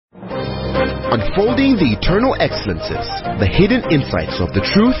unfolding the eternal excellences, the hidden insights of the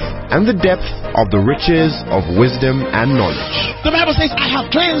truth, and the depth of the riches of wisdom and knowledge. The Bible says, I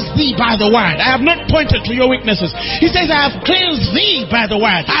have cleansed thee by the word. I have not pointed to your weaknesses. He says, I have cleansed thee by the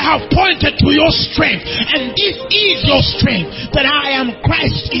word. I have pointed to your strength. And this is your strength, that I am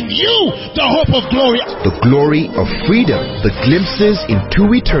Christ in you, the hope of glory. The glory of freedom, the glimpses into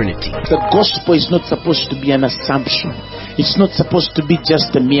eternity. The gospel is not supposed to be an assumption. It's not supposed to be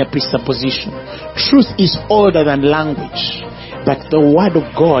just a mere presupposition. Truth is older than language, but the word of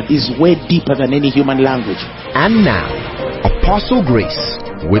God is way deeper than any human language. And now, Apostle Grace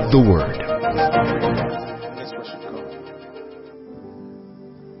with the word. Let's worship God.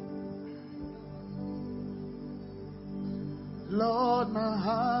 Lord, my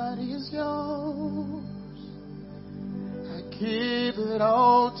heart is yours. I give it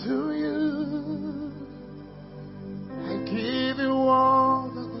all to you. I give you all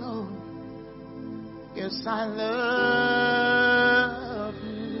the glory. Yes, I love you.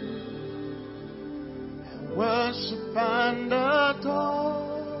 I worship and adore.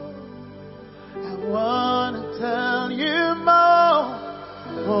 I want to tell you more.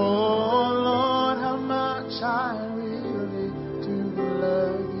 Oh Lord, how much I really do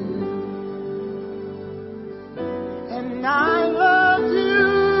love you. And I love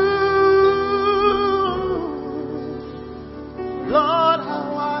you. Lord,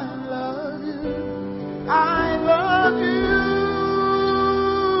 how I love you. I love you.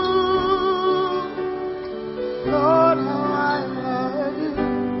 Lord, how I love you.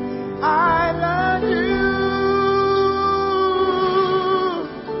 I love you.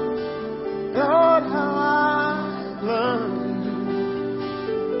 Lord, how I love you.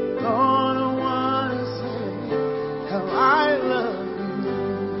 Lord, I want to say how I love you.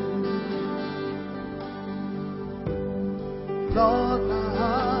 Lord, my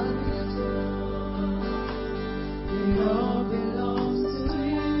heart is yours. It all belongs to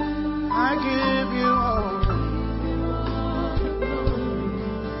you. I give you all.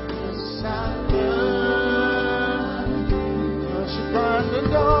 Yes, I love you. Worship and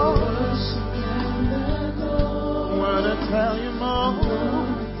adore. Wanna tell you more.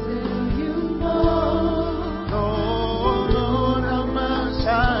 Oh Lord, how much I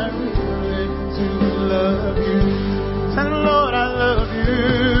really do love you. Tell him, Lord, I love you.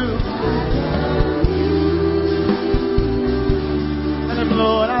 Tell him,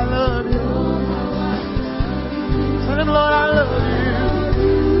 Lord, I love you. Tell him, Lord, I love you.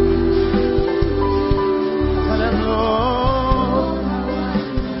 Tell him, Lord.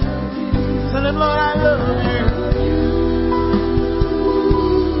 Tell him, Lord, I love you.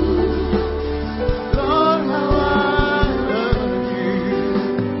 Lord, how I love you.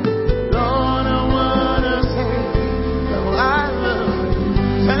 Lord, I want to say how I love you.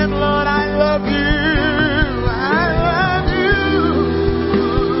 Tell him, Lord, I love you. I love you.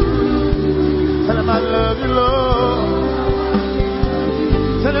 Tell him I love you, Lord.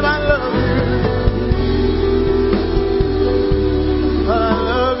 Tell him I love you. Lord, I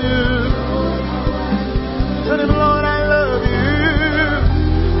love you. Tell him, Lord, I love you.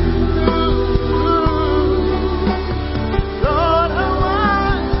 Lord, how I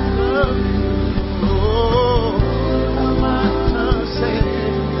love you. Oh, how much I say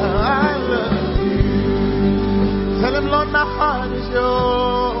how I love you. Tell him, Lord, my heart is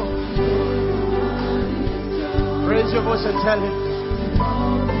yours. Raise your voice and tell him,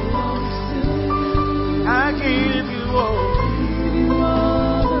 I give you all.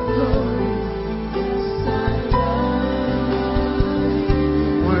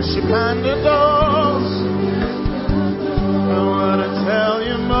 Worship and adore. I want to tell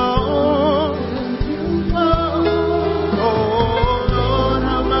you more. Oh Lord,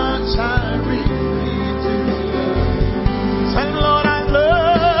 how much I really do love you. Tell him, Lord, I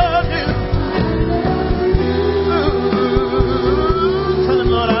love you. Tell him,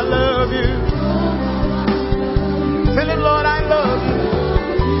 Lord, I love you. Tell him, Lord, I love you.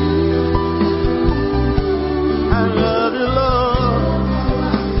 I love you, Lord.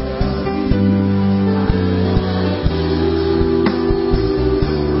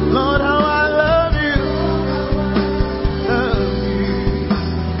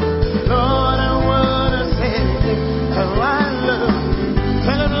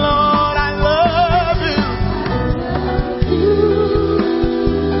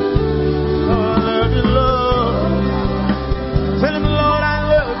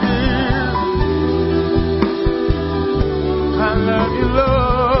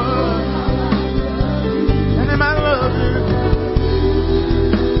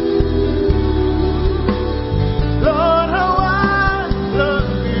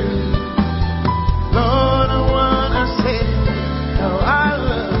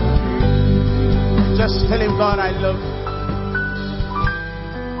 I love you.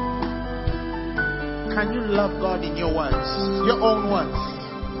 Can you love God in your words? Your own words.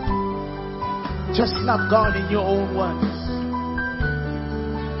 Just love God in your own words.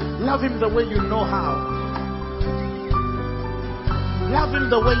 Love Him the way you know how. Love Him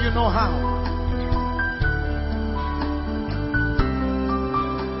the way you know how.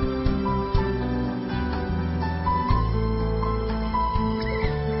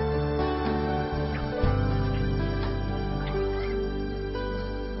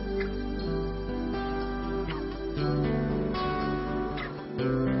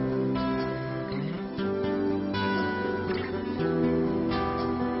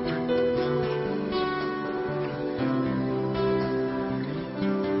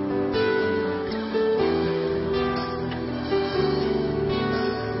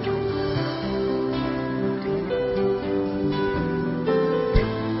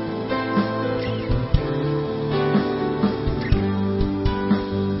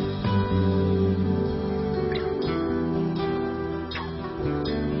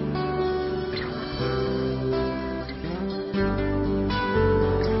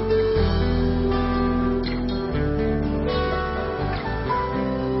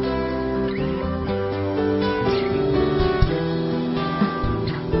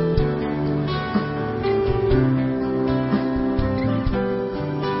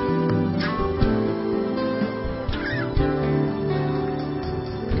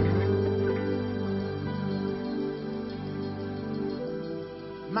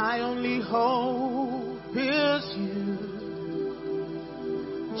 My only hope is you,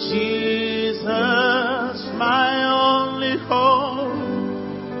 Jesus. My only hope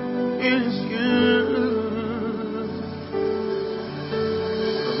is you.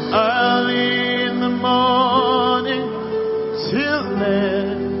 From early in the morning till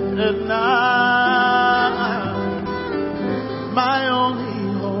late at night, my only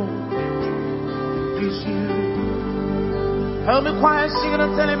hope is you. Help me choir, sing it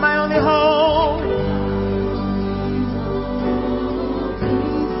and tell Him my only hope.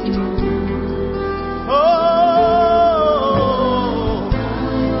 Oh,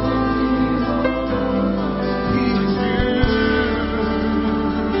 is you.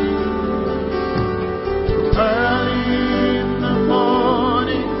 Early in the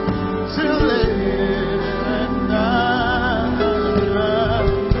morning till late at night.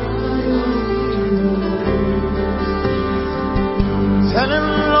 Tell Him,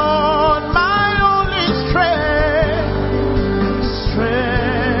 Lord, my only strength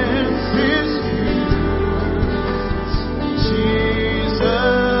is you.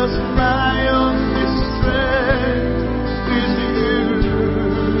 Jesus, my only strength is you.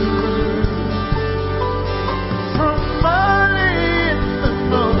 From early in the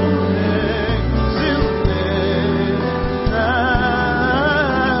morning till late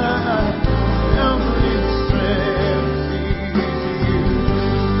night, my only strength is you.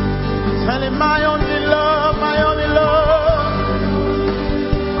 Tell Him my only love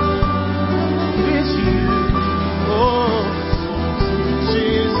is you. Oh,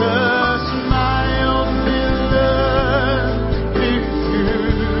 Jesus, my only love is you.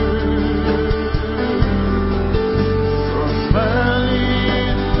 From early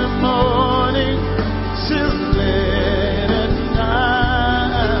in the morning till late at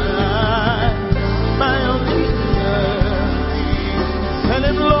night, my only love. Tell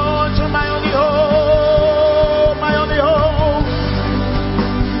Him, Lord, you're my only hope, my only hope.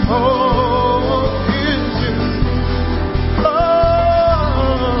 Oh, is you. Oh,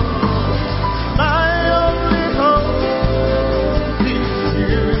 my only hope is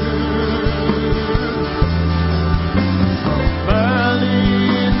you. Early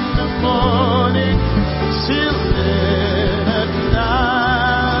in the morning till late at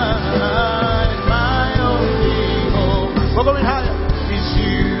night, my only hope. We're going higher. Is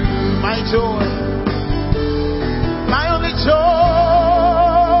you, my joy, my only joy.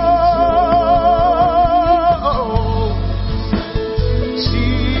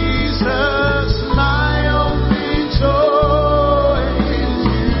 Jesus, my only joy is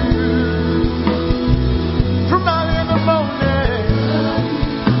you. From early in the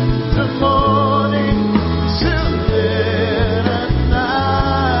morning till late at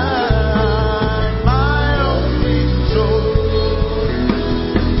night, my only joy.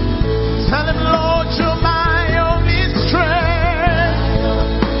 Tell Him, Lord,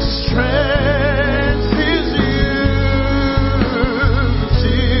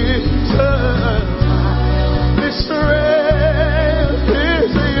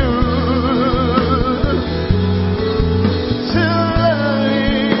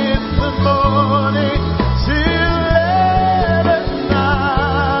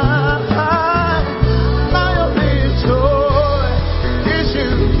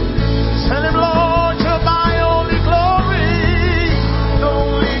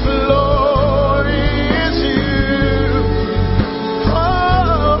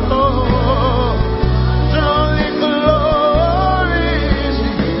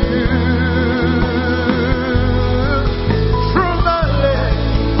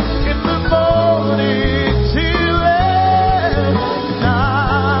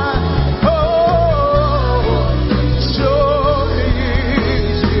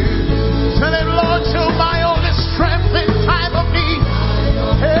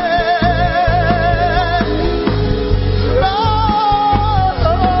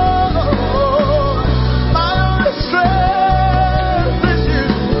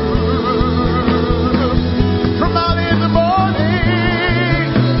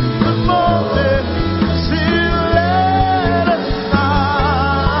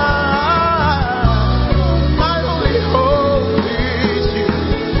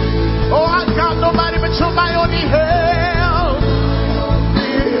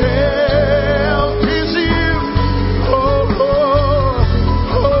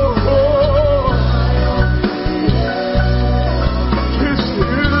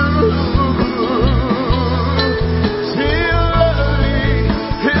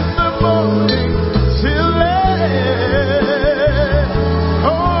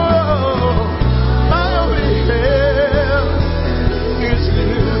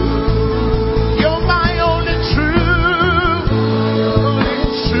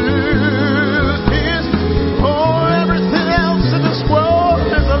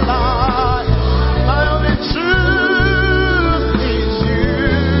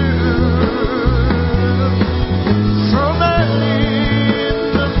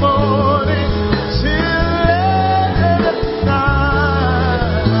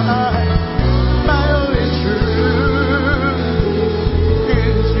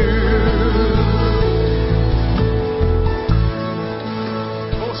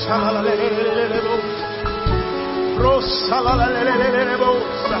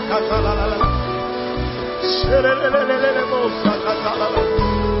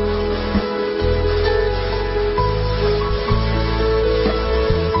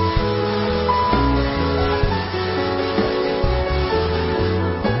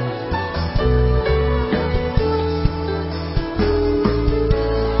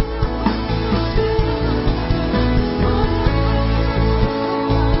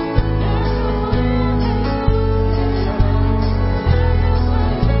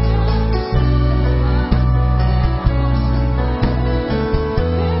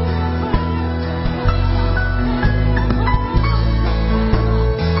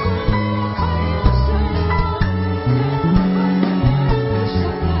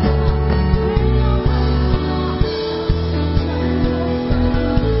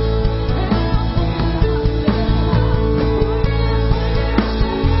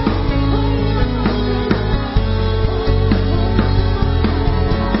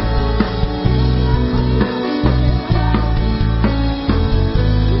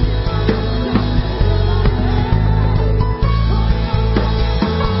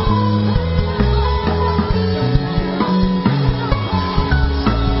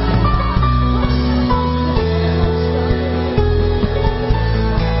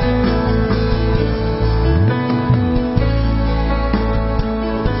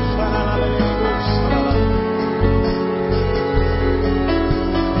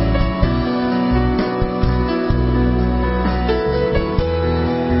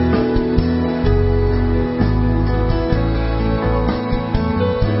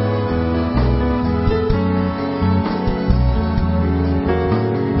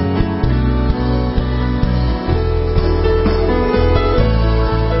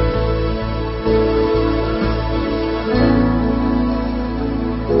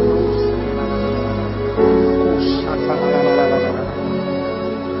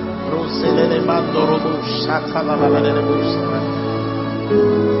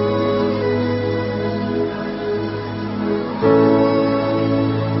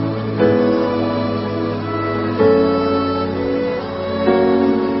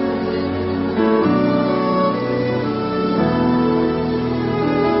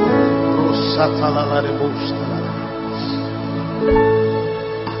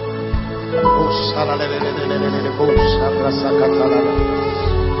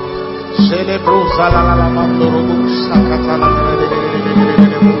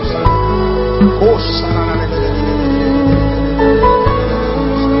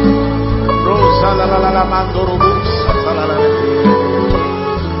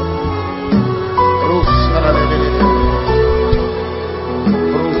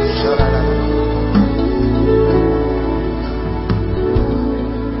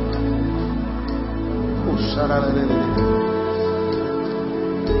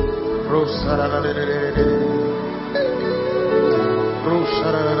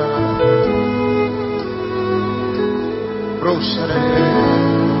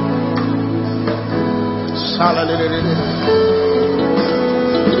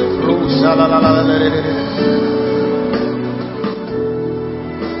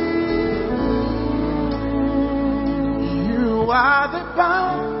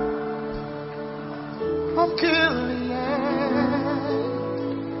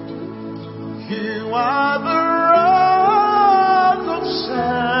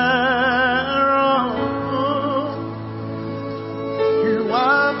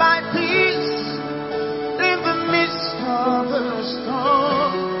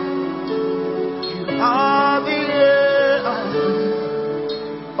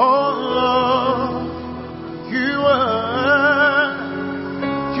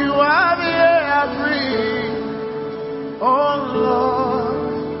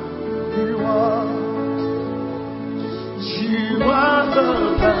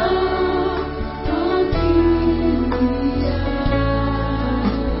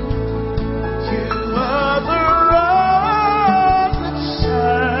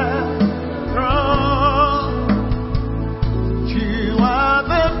 You are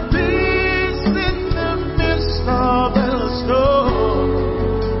the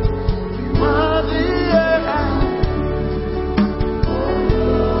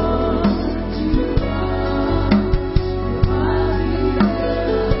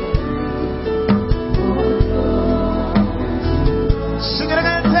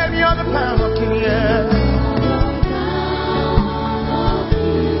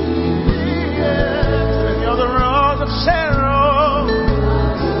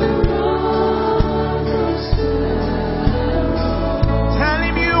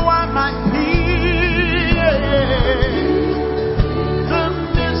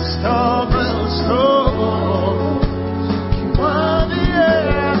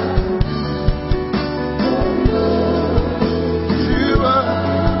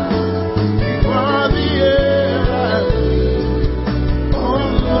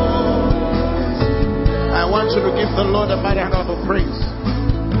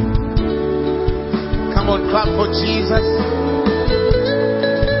Clap for Jesus.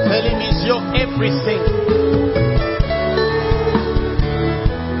 Tell him he's your everything.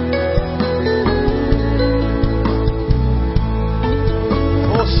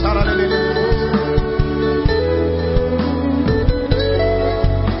 Oh,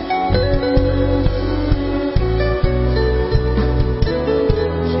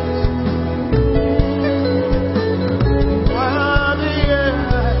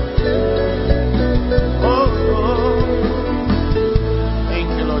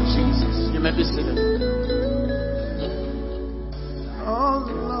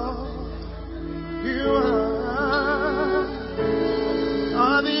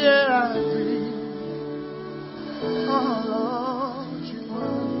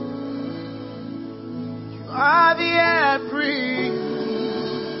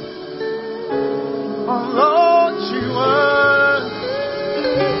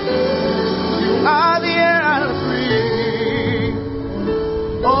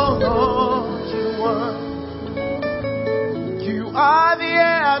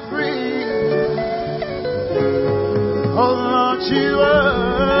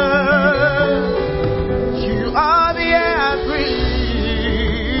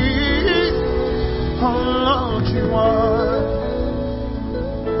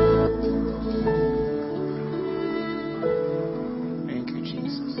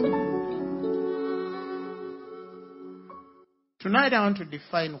 Tonight I want to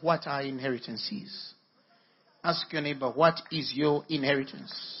define what our inheritance is. Ask your neighbor, what is your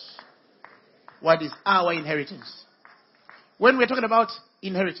inheritance? What is our inheritance? When we're talking about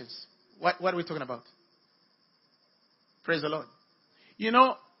inheritance, what are we talking about? Praise the Lord. You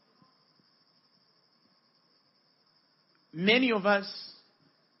know, many of us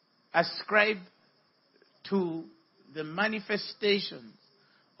ascribe to the manifestation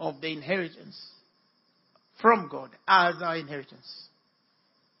of the inheritance from God as our inheritance.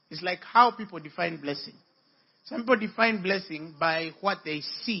 It's like how people define blessing. Some people define blessing by what they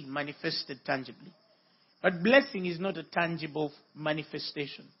see manifested tangibly. But blessing is not a tangible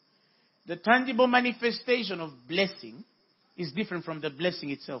manifestation. The tangible manifestation of blessing is different from the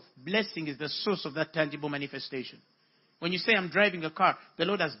blessing itself. Blessing is the source of that tangible manifestation. When you say, I'm driving a car, the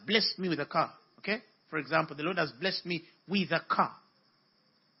Lord has blessed me with a car. Okay? For example, the Lord has blessed me with a car.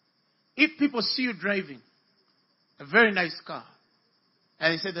 If people see you driving a very nice car,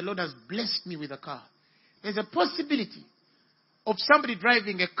 and they say, the Lord has blessed me with a car, there's a possibility of somebody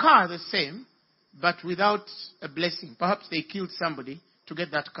driving a car the same, but without a blessing. Perhaps they killed somebody to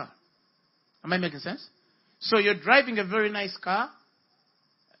get that car. Am I making sense? So you're driving a very nice car.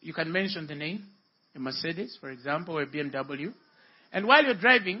 You can mention the name, a Mercedes, for example, or a BMW. And while you're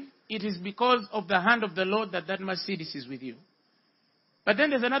driving, it is because of the hand of the Lord that Mercedes is with you. But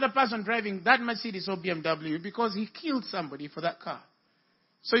then there's another person driving that Mercedes or BMW because he killed somebody for that car.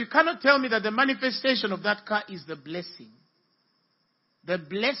 So you cannot tell me that the manifestation of that car is the blessing. The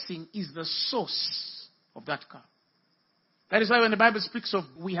blessing is the source of that car. That is why when the Bible speaks of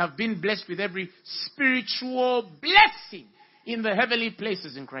we have been blessed with every spiritual blessing in the heavenly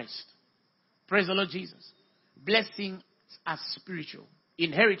places in Christ. Praise the Lord Jesus. Blessings are spiritual.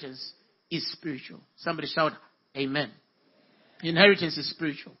 Inheritance is spiritual. Somebody shout, Amen. Inheritance is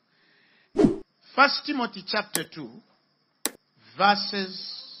spiritual. 1 Timothy chapter 2,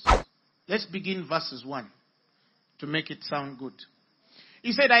 let's begin verses 1 to make it sound good.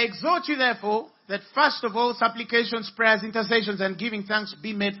 He said, I exhort you therefore that first of all supplications, prayers, intercessions, and giving thanks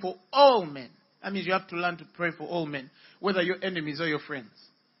be made for all men. That means you have to learn to pray for all men, whether your enemies or your friends.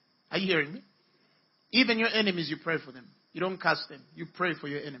 Are you hearing me? Even your enemies, you pray for them. You don't curse them. You pray for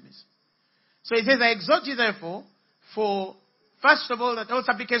your enemies. So he says, I exhort you therefore for first of all, that all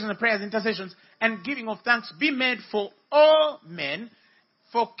supplications and prayers, intercessions, and giving of thanks be made for all men,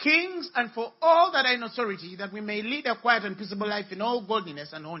 for kings, and for all that are in authority, that we may lead a quiet and peaceable life in all godliness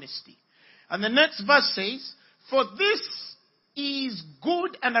and honesty. And the next verse says, for this is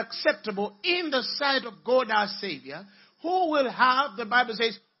good and acceptable in the sight of God our Savior, who will have, the Bible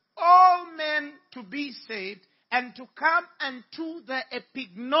says, all men to be saved and to come unto the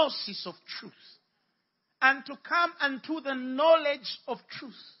epignosis of truth. And to come unto the knowledge of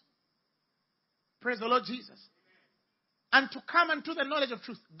truth. Praise the Lord Jesus. And to come unto the knowledge of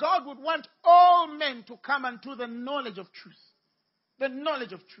truth. God would want all men to come unto the knowledge of truth. The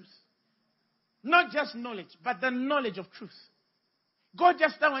knowledge of truth. Not just knowledge, but the knowledge of truth. God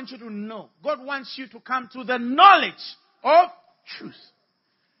just doesn't want you to know. God wants you to come to the knowledge of truth.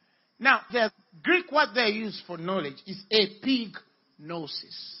 Now, the Greek word they use for knowledge is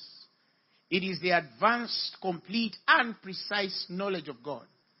epignosis. It is the advanced, complete, and precise knowledge of God,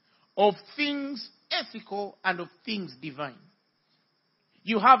 of things ethical and of things divine.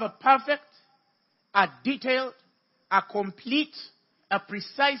 You have a perfect, a detailed, a complete, a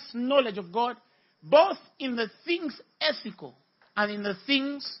precise knowledge of God, both in the things ethical and in the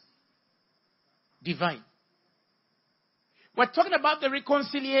things divine. We're talking about the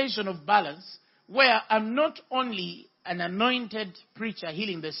reconciliation of balance, where I'm not only an anointed preacher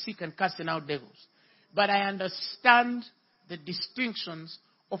healing the sick and casting out devils, but I understand the distinctions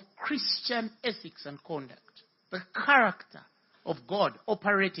of Christian ethics and conduct, the character of God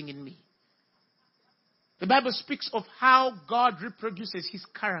operating in me. The Bible speaks of how God reproduces his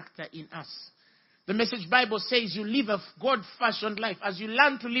character in us. The Message Bible says you live a God-fashioned life as you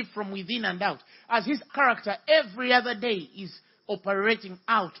learn to live from within and out, as his character every other day is operating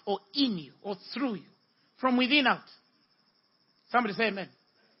out or in you or through you, from within out. Somebody say amen.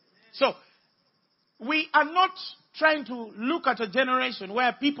 So, we are not trying to look at a generation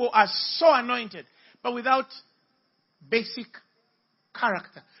where people are so anointed, but without basic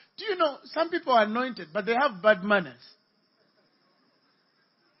character. Do you know, some people are anointed, but they have bad manners.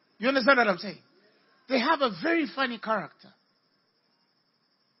 You understand what I'm saying? They have a very funny character.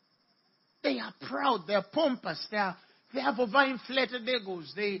 They are proud, they are pompous, they have overinflated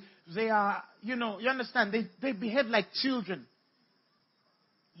egos. They are, you understand, they behave like children.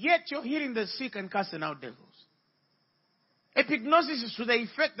 Yet you're healing the sick and casting out devils. Epignosis is to the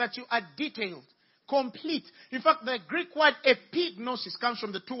effect that you are detailed, complete. In fact, the Greek word epignosis comes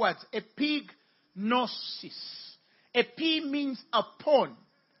from the two words epignosis. Epi means upon.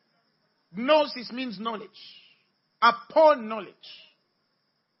 Gnosis means knowledge. Upon knowledge.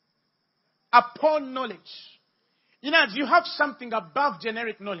 Upon knowledge. You know, you have something above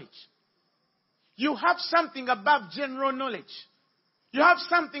generic knowledge. You have something above general knowledge. You have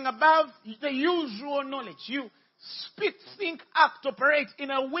something above the usual knowledge. You speak, think, act, operate in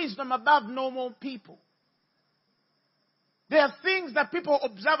a wisdom above normal people. There are things that people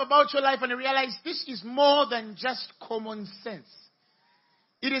observe about your life and they realize this is more than just common sense.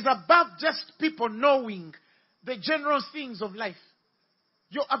 It is above just people knowing the general things of life.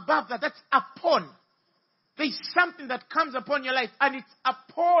 You're above that. That's upon. There's something that comes upon your life and it's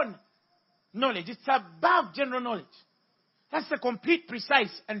upon knowledge. It's above general knowledge. That's the complete,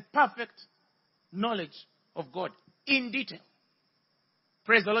 precise, and perfect knowledge of God in detail.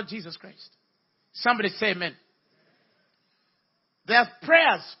 Praise the Lord Jesus Christ. Somebody say amen. There are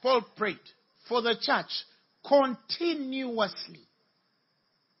prayers Paul prayed for the church continuously.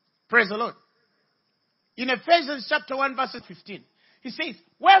 Praise the Lord. In Ephesians chapter 1 verse 15, he says,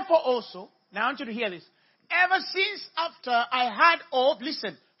 wherefore also, now I want you to hear this, ever since after I had of,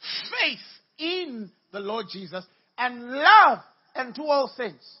 listen, faith in the Lord Jesus and love unto all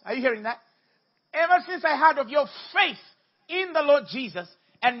saints. Are you hearing that? Ever since I heard of your faith in the Lord Jesus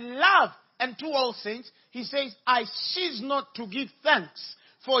and love unto all saints, he says, I cease not to give thanks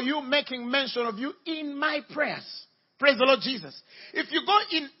for you, making mention of you in my prayers. Praise the Lord Jesus. If you go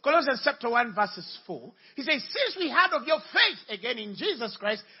in Colossians chapter 1 verses 4, he says, since we heard of your faith again in Jesus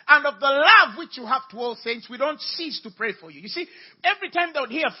Christ and of the love which you have to all saints, we don't cease to pray for you. You see, every time they would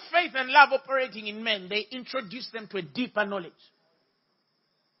hear faith and love operating in men, they introduce them to a deeper knowledge.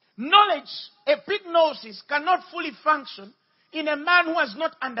 Knowledge, epignosis, cannot fully function in a man who has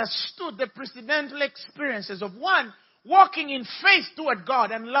not understood the precedental experiences of one walking in faith toward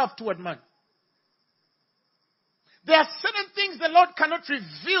God and love toward man. There are certain things the Lord cannot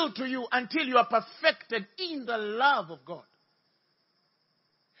reveal to you until you are perfected in the love of God.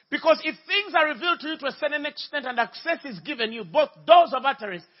 Because if things are revealed to you to a certain extent and access is given you, both doors of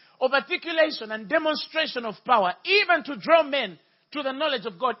utterance, of articulation and demonstration of power, even to draw men to the knowledge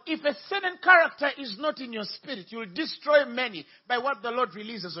of God, if a certain character is not in your spirit, you will destroy many by what the Lord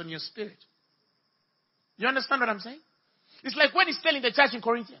releases on your spirit. You understand what I'm saying? It's like when he's telling the church in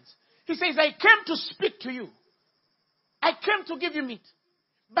Corinthians. He says, I came to speak to you. I came to give you meat.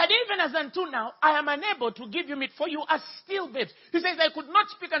 But even as unto now, I am unable to give you meat, for you are still babes. He says, I could not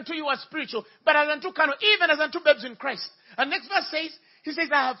speak unto you as spiritual, but as unto carnal, even as unto babes in Christ. And next verse says, he says,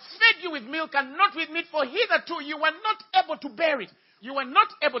 I have fed you with milk and not with meat, for hitherto you were not able to bear it. You were not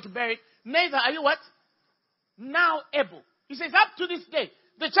able to bear it, neither are you what? Now able. He says, up to this day,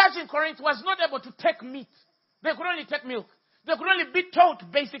 the church in Corinth was not able to take meat. They could only take milk. They could only be taught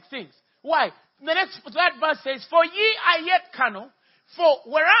basic things. Why? The next that verse says, for ye are yet carnal, for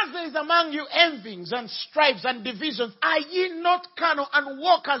whereas there is among you envyings and strifes and divisions, are ye not carnal and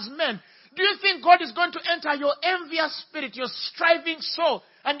walk as men? Do you think God is going to enter your envious spirit, your striving soul,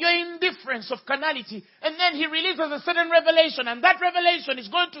 and your indifference of carnality, and then he releases a certain revelation, and that revelation is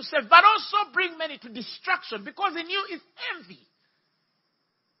going to save, but also bring many to destruction, because in you is envy.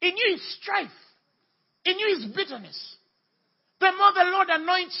 In you is strife. In you is bitterness. The more the Lord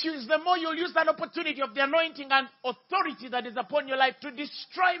anoints you, is the more you'll use that opportunity of the anointing and authority that is upon your life to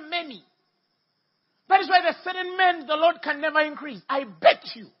destroy many. That is why the certain men the Lord can never increase. I bet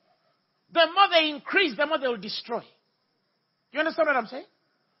you. The more they increase, the more they will destroy. You understand what I'm saying?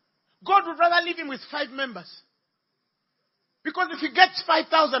 God would rather leave him with 5 members. Because if he gets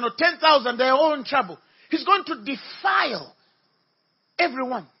 5,000 or 10,000, they're all in trouble. He's going to defile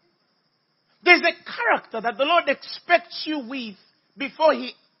everyone. There's a character that the Lord expects you with before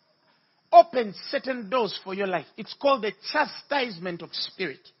he opens certain doors for your life. It's called the chastisement of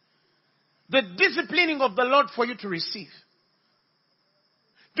spirit. The disciplining of the Lord for you to receive.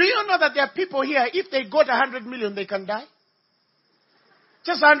 Do you know that there are people here, if they got 100 million, they can die?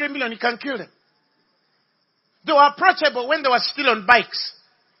 Just 100 million, you can kill them. They were approachable when they were still on bikes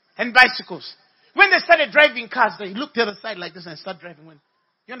and bicycles. When they started driving cars, they looked the other side like this and started driving.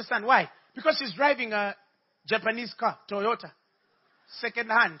 You understand why? Because he's driving a Japanese car, Toyota, second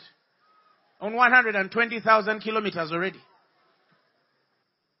hand, on 120,000 kilometers already.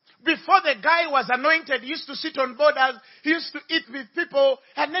 Before the guy was anointed, he used to sit on borders, he used to eat with people,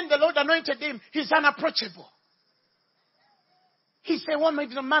 and then the Lord anointed him. He's unapproachable. He's a woman,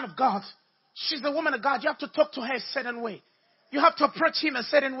 he's a man of God. She's a woman of God. You have to talk to her a certain way. You have to approach him a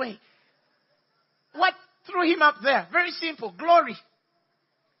certain way. What threw him up there? Very simple. Glory.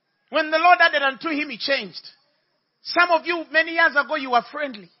 When the Lord added unto him, he changed. Some of you, many years ago, you were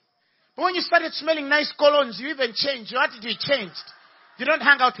friendly. But when you started smelling nice colognes, you even changed. Your attitude changed. You don't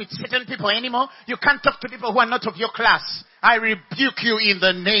hang out with certain people anymore. You can't talk to people who are not of your class. I rebuke you in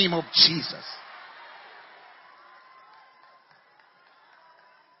the name of Jesus.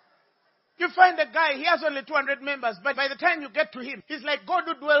 You find a guy, he has only 200 members, but by the time you get to him, he's like God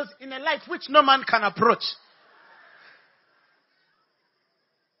who dwells in a light which no man can approach.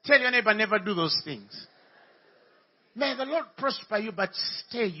 Tell your neighbor, never do those things. May the Lord prosper you, but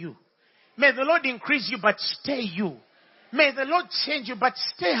stay you. May the Lord increase you, but stay you. May the Lord change you, but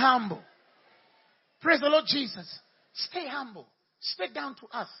stay humble. Praise the Lord Jesus. Stay humble. Stay down to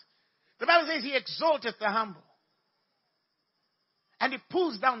earth. The Bible says he exalteth the humble. And he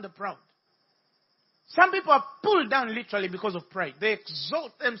pulls down the proud. Some people are pulled down literally because of pride. They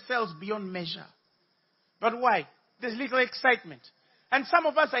exalt themselves beyond measure. But why? There's little excitement. And some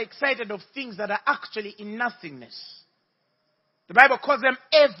of us are excited of things that are actually in nothingness. The Bible calls them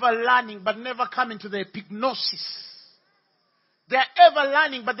ever learning, but never coming to the epignosis. They're ever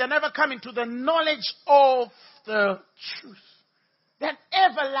learning, but they're never coming to the knowledge of the truth. They're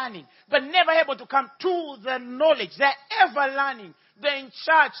ever learning, but never able to come to the knowledge. They're ever learning. They're in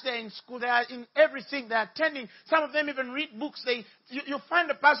church, they're in school, they are in everything, they're attending. Some of them even read books. You find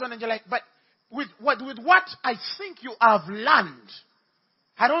a person and you're like, but with what I think you have learned,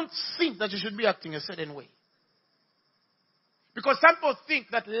 I don't think that you should be acting a certain way. Because some people think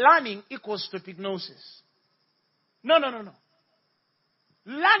that learning equals to epignosis. No.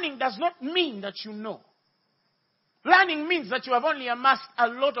 Learning does not mean that you know. Learning means that you have only amassed a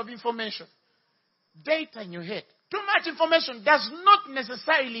lot of information. Data in your head. Too much information does not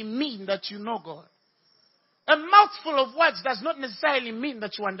necessarily mean that you know God. A mouthful of words does not necessarily mean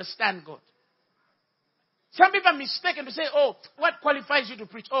that you understand God. Some people are mistaken to say, oh, what qualifies you to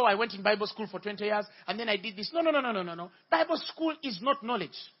preach? Oh, I went in Bible school for 20 years and then I did this. No. Bible school is not knowledge.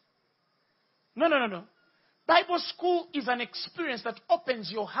 No. Bible school is an experience that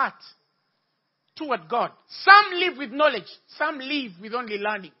opens your heart toward God. Some live with knowledge. Some live with only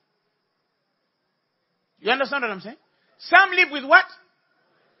learning. You understand what I'm saying? Some live with what?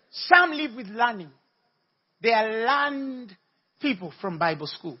 Some live with learning. They are learned people from Bible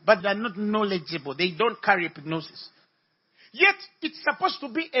school, but they're not knowledgeable. They don't carry epignosis. Yet, it's supposed to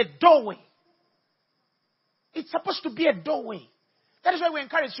be a doorway. It's supposed to be a doorway. That is why we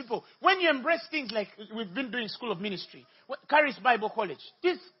encourage people. When you embrace things like we've been doing School of Ministry, Caris Bible College,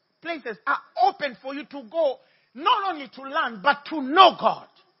 these places are open for you to go, not only to learn, but to know God.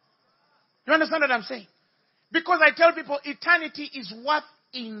 You understand what I'm saying? Because I tell people eternity is worth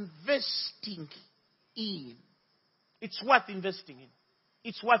investing in. It's worth investing in.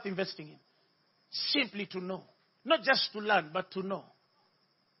 It's worth investing in. Simply to know. Not just to learn, but to know.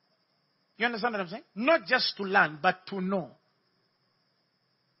 You understand what I'm saying? Not just to learn, but to know.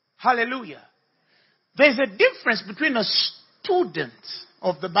 Hallelujah. There's a difference between a student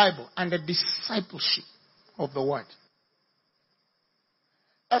of the Bible and a discipleship of the Word.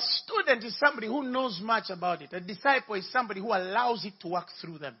 A student is somebody who knows much about it. A disciple is somebody who allows it to work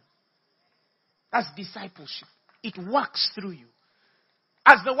through them. That's discipleship. It works through you.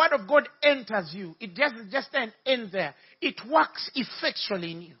 As the Word of God enters you, it doesn't just end there. It works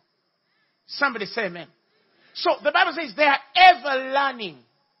effectually in you. Somebody say amen. So the Bible says they are ever learning.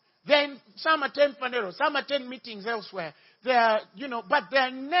 Then some attend Phaneroo, some attend meetings elsewhere. They are, but they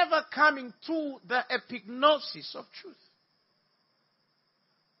are never coming to the epignosis of truth.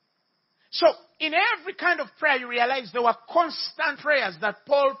 So in every kind of prayer, you realize there were constant prayers that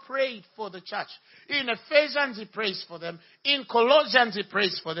Paul prayed for the church. In Ephesians, he prays for them. In Colossians, he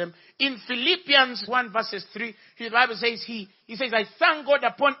prays for them. In Philippians 1 verses 3, the Bible says, he says, I thank God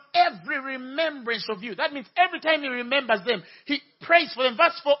upon every remembrance of you. That means every time he remembers them, he prays for them.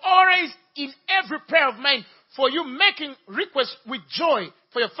 Verse 4, always in every prayer of mine, for you making requests with joy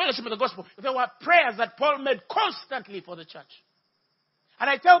for your fellowship with the gospel. There were prayers that Paul made constantly for the church. And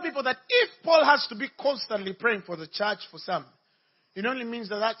I tell people that if Paul has to be constantly praying for the church for some, it only means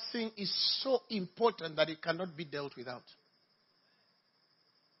that that thing is so important that it cannot be dealt without.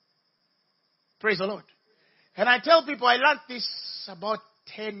 Praise the Lord. And I tell people, I learned this about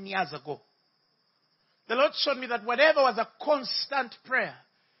 10 years ago. The Lord showed me that whatever was a constant prayer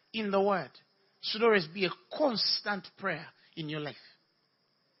in the Word should always be a constant prayer in your life.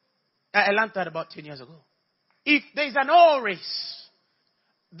 I learned that about 10 years ago. If there's an always,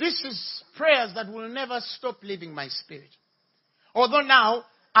 this is prayers that will never stop leaving my spirit. Although now,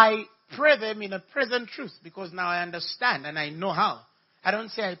 I pray them in a present truth because now I understand and I know how. I don't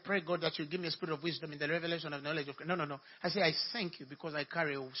say I pray God that you give me a spirit of wisdom in the revelation of knowledge of Christ. No. I say I thank you because I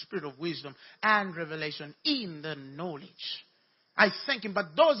carry a spirit of wisdom and revelation in the knowledge. I thank him,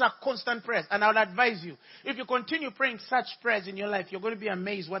 but those are constant prayers. And I would advise you, if you continue praying such prayers in your life, you're going to be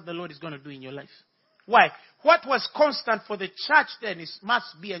amazed what the Lord is going to do in your life. Why? What was constant for the church then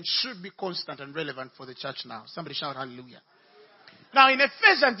must be and should be constant and relevant for the church now. Somebody shout hallelujah. Now in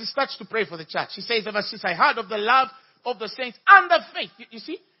Ephesians, he starts to pray for the church. He says, ever since I heard of the love of the saints and the faith. You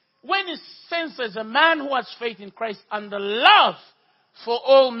see, when he senses a man who has faith in Christ and the love for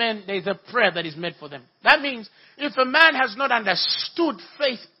all men, there is a prayer that is made for them. That means if a man has not understood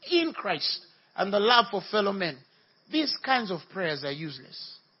faith in Christ and the love for fellow men, these kinds of prayers are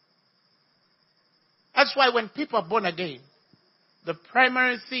useless. That's why when people are born again, the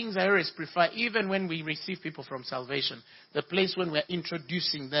primary things I always prefer, even when we receive people from salvation, the place when we're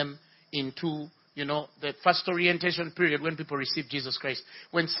introducing them into, the first orientation period when people receive Jesus Christ.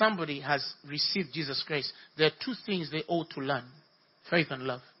 When somebody has received Jesus Christ, there are two things they ought to learn. Faith and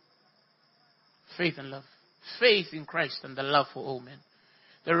love. Faith and love. Faith in Christ and the love for all men.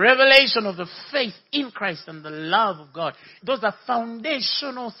 The revelation of the faith in Christ and the love of God. Those are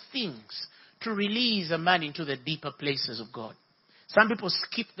foundational things to release a man into the deeper places of God. Some people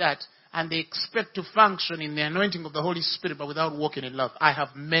skip that and they expect to function in the anointing of the Holy Spirit but without walking in love. I have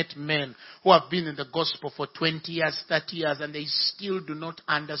met men who have been in the gospel for 20 years, 30 years and they still do not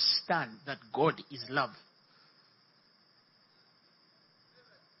understand that God is love.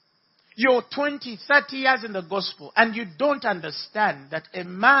 You're 20, 30 years in the gospel and you don't understand that a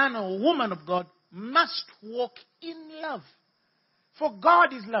man or woman of God must walk in love. For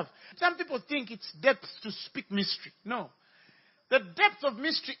God is love. Some people think it's depth to speak mystery. No. The depth of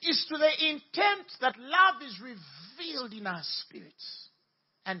mystery is to the intent that love is revealed in our spirits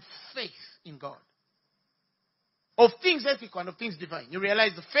and faith in God. Of things ethical and of things divine. You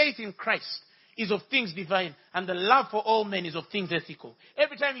realize the faith in Christ is of things divine and the love for all men is of things ethical.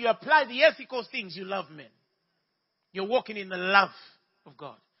 Every time you apply the ethical things, you love men. You're walking in the love of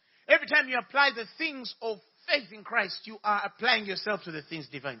God. Every time you apply the things of faith in Christ, you are applying yourself to the things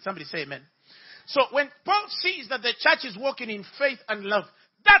divine. Somebody say amen. So when Paul sees that the church is walking in faith and love,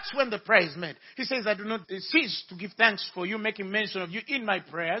 that's when the prayer is made. He says, I do not cease to give thanks for you, making mention of you in my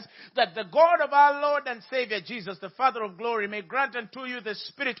prayers, that the God of our Lord and Savior Jesus, the Father of glory, may grant unto you the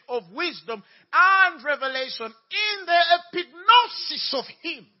spirit of wisdom and revelation in the epignosis of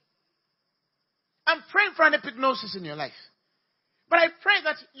him. I'm praying for an epignosis in your life. But I pray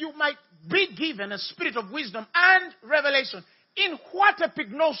that you might be given a spirit of wisdom and revelation in what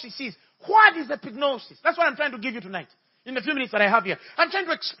epignosis is. What is epignosis? That's what I'm trying to give you tonight. In the few minutes that I have here. I'm trying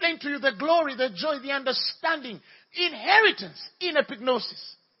to explain to you the glory, the joy, the understanding, inheritance in epignosis.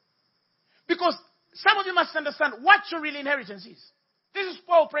 Because some of you must understand what your real inheritance is. This is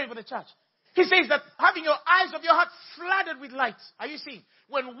Paul praying for the church. He says that having your eyes of your heart flooded with light. Are you seeing?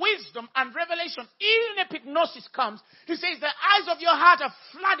 When wisdom and revelation in epignosis comes, he says the eyes of your heart are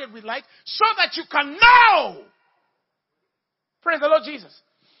flooded with light so that you can know. Praise the Lord Jesus.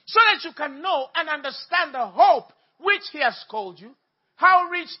 So that you can know and understand the hope which he has called you. How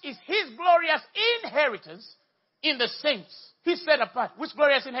rich is his glorious inheritance in the saints. He set apart. Which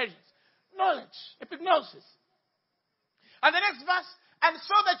glorious inheritance? Knowledge. Epignosis. And the next verse. And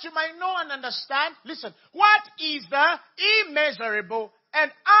so that you might know and understand, listen, what is the immeasurable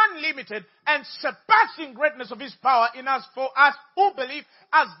and unlimited and surpassing greatness of his power in us, for us who believe,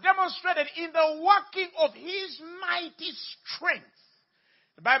 as demonstrated in the working of his mighty strength.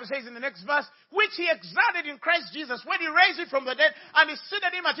 The Bible says in the next verse, which he exerted in Christ Jesus when he raised him from the dead and he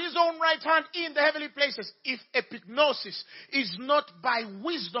seated him at his own right hand in the heavenly places. If epignosis is not by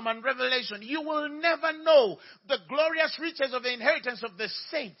wisdom and revelation, you will never know the glorious riches of the inheritance of the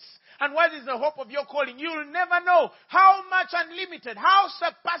saints. And what is the hope of your calling? You will never know how much unlimited, how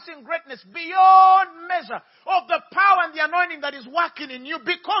surpassing greatness beyond measure of the power and the anointing that is working in you,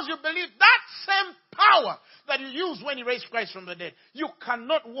 because you believe that same power that you used when you raised Christ from the dead. You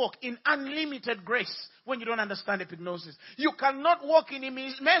cannot walk in unlimited grace when you don't understand epignosis. You cannot walk in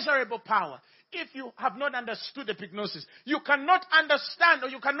immeasurable power if you have not understood epignosis. You cannot understand, or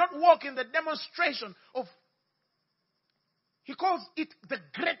you cannot walk in the demonstration of, he calls it the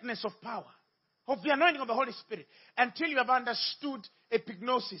greatness of power, of the anointing of the Holy Spirit, until you have understood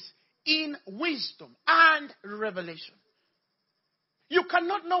epignosis in wisdom and revelation. You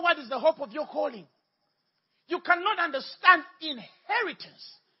cannot know what is the hope of your calling. You cannot understand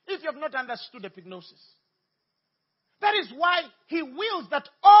inheritance if you have not understood epignosis. That is why he wills that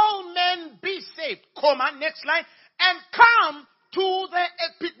all men be saved, next line, and come to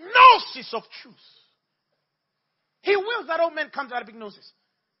the epignosis of truth. He wills that all men come to that epignosis.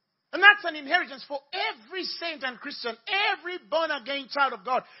 And that's an inheritance for every saint and Christian. Every born-again child of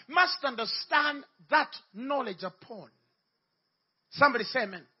God must understand that knowledge upon. Somebody say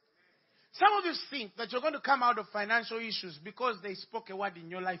amen. Some of you think that you're going to come out of financial issues because they spoke a word in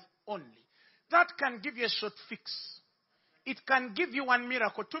your life only. That can give you a short fix. It can give you 1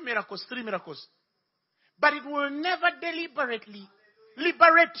 miracle, 2 miracles, 3 miracles. But it will never deliberately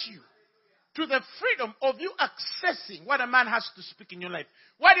liberate you to the freedom of you accessing what a man has to speak in your life.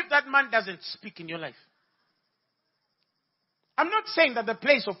 What if that man doesn't speak in your life? I'm not saying that the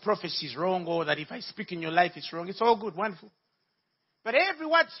place of prophecy is wrong, or that if I speak in your life it's wrong. It's all good, wonderful. But every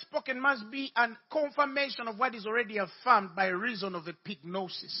word spoken must be a confirmation of what is already affirmed by reason of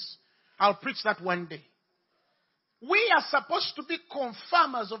epignosis. I'll preach that one day. We are supposed to be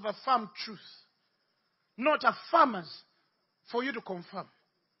confirmers of affirmed truth, not affirmers for you to confirm.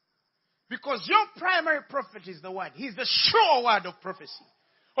 Because your primary prophet is the word. He's the sure word of prophecy,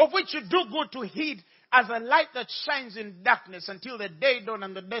 of which you do good to heed as a light that shines in darkness until the day dawn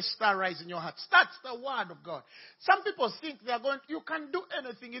and the day star rise in your hearts. That's the word of God. Some people think they are going, you can do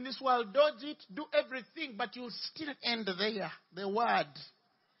anything in this world, dodge it, do everything, but you'll still end there. The word.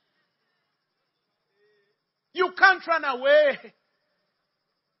 You can't run away.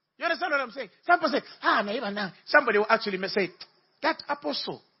 You understand what I'm saying? Some people say, neighbor, now. Somebody will actually say, that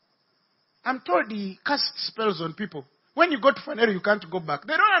apostle, I'm told he casts spells on people. When you go to Phaneroo, you can't go back.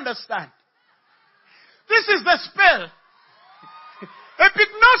 They don't understand. This is the spell.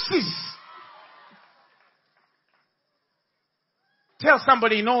 Epignosis. Tell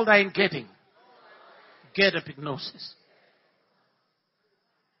somebody, in all thine getting, get epignosis.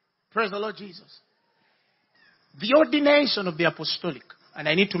 Praise the Lord Jesus. The ordination of the apostolic, and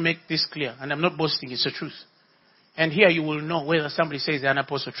I need to make this clear, and I'm not boasting, it's the truth. And here you will know whether somebody says they're an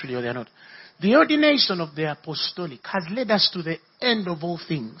apostle truly or they're not. The ordination of the apostolic has led us to the end of all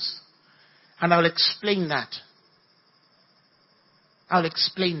things. And I'll explain that. I'll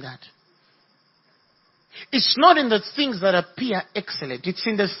explain that. It's not in the things that appear excellent. It's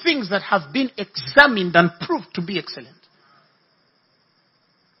in the things that have been examined and proved to be excellent.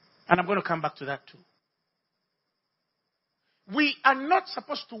 And I'm going to come back to that too. We are not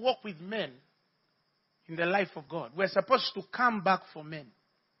supposed to walk with men in the life of God. We're supposed to come back for men.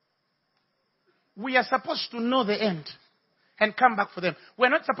 We are supposed to know the end and come back for them. We're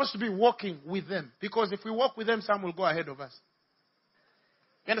not supposed to be walking with them, because if we walk with them, some will go ahead of us.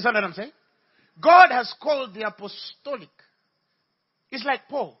 You understand what I'm saying? God has called the apostolic. It's like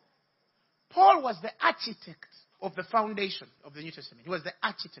Paul. Paul was the architect of the foundation of the New Testament. He was the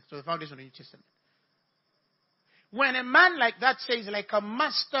architect of the foundation of the New Testament. When a man like that says, like a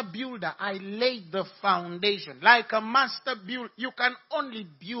master builder, I laid the foundation. Like a master builder, you can only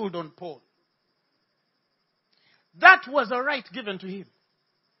build on Paul. That was a right given to him.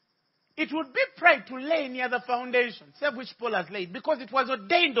 It would be pride to lay any other foundation, save which Paul has laid, because it was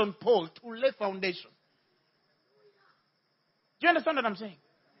ordained on Paul to lay foundation. Do you understand what I'm saying?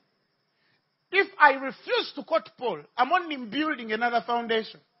 If I refuse to quote Paul, I'm only building another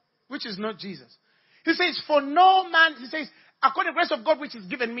foundation, which is not Jesus. He says, for no man, he says, according to the grace of God which is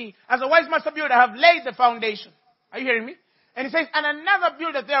given me, as a wise master builder, I have laid the foundation. Are you hearing me? And he says, and another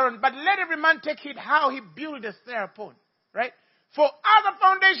buildeth thereon, but let every man take heed how he buildeth thereupon. Right? For other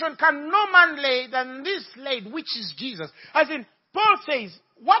foundation can no man lay than this laid, which is Jesus. As in, Paul says,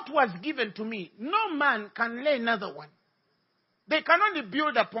 what was given to me, no man can lay another one. They can only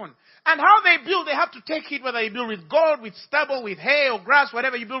build upon. And how they build, they have to take it, whether you build with gold, with stubble, with hay or grass,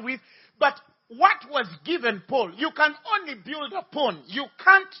 whatever you build with. But what was given Paul, you can only build upon. You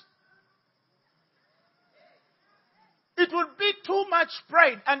can't. It would be too much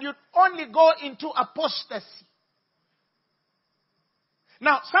pride, and you'd only go into apostasy.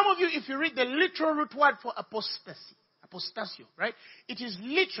 Now, some of you, if you read the literal root word for apostasy, apostasio, right? It is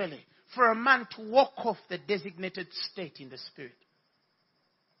literally for a man to walk off the designated state in the spirit.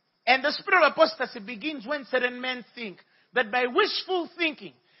 And the spirit of apostasy begins when certain men think that by wishful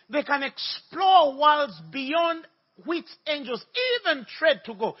thinking, they can explore worlds beyond which angels even tread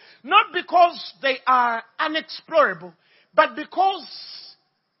to go. Not because they are unexplorable, but because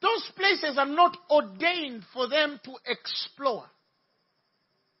those places are not ordained for them to explore.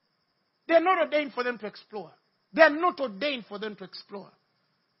 They are not ordained for them to explore. They are not ordained for them to explore.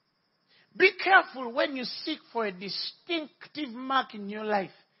 Be careful when you seek for a distinctive mark in your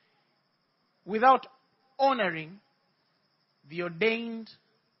life without honoring the ordained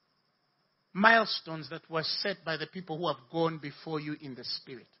milestones that were set by the people who have gone before you in the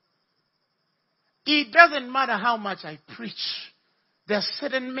spirit. It doesn't matter how much I preach. There are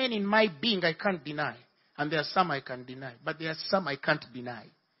certain men in my being I can't deny. And there are some I can deny. But there are some I can't deny.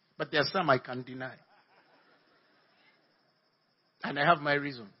 But there are some I can deny. And I have my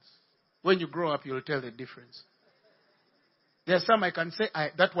reasons. When you grow up, you'll tell the difference. There are some I can say,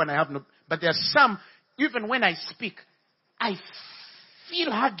 that one I have no. But there are some, even when I speak, I feel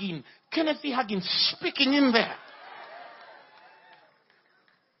Hagin, Kenneth Hagin speaking in there.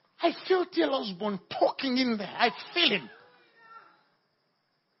 I feel T.L. Osborne talking in there. I feel him.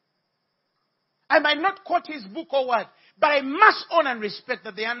 I might not quote his book or what, but I must honor and respect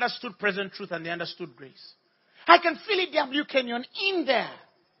that they understood present truth and they understood grace. I can feel E.W. Kenyon in there.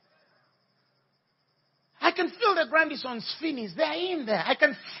 I can feel the Grandisons Finis. They're in there. I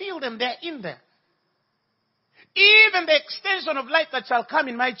can feel them. They're in there. Even the extension of light that shall come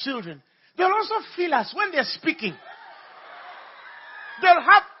in my children, they'll also feel us when they're speaking. They'll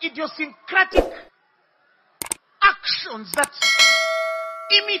have idiosyncratic actions that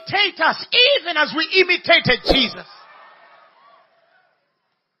imitate us, even as we imitated Jesus.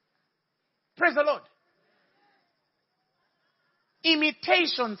 Praise the Lord.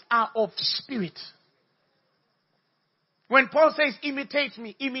 Imitations are of spirit. When Paul says, imitate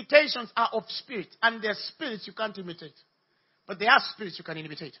me, imitations are of spirit. And they're spirits you can't imitate. But they are spirits you can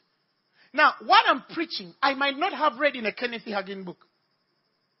imitate. Now, what I'm preaching, I might not have read in a Kenneth Hagin book.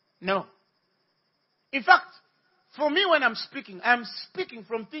 No. In fact, for me when I'm speaking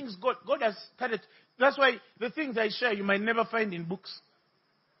from things God has started. That's why the things I share you might never find in books.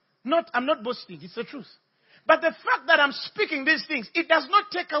 I'm not boasting, it's the truth. But the fact that I'm speaking these things, it does not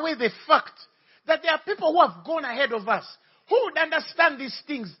take away the fact that there are people who have gone ahead of us, who would understand these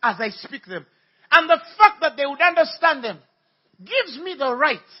things as I speak them. And the fact that they would understand them gives me the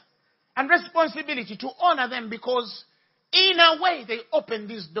right and responsibility to honor them, because in a way they open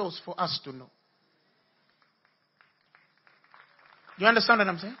these doors for us to know. Do you understand what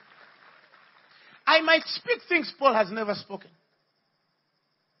I'm saying? I might speak things Paul has never spoken.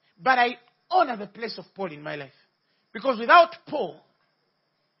 But I honor the place of Paul in my life. Because without Paul,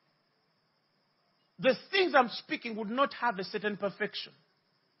 the things I'm speaking would not have a certain perfection,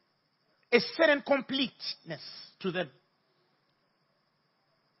 a certain completeness to them.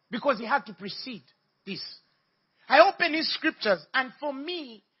 Because he had to precede this. I open his scriptures, and for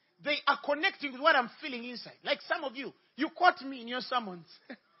me, they are connecting with what I'm feeling inside. Like some of you, you quote me in your sermons.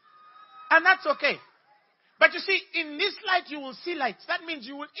 And that's okay. But you see, in this light you will see lights. That means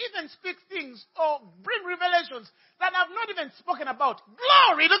you will even speak things or bring revelations that I've not even spoken about.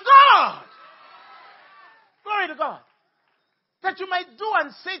 Glory to God! Glory to God. That you might do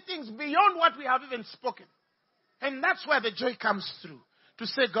and say things beyond what we have even spoken. And that's where the joy comes through. To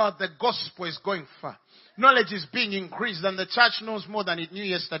say, God, the gospel is going far. Knowledge is being increased and the church knows more than it knew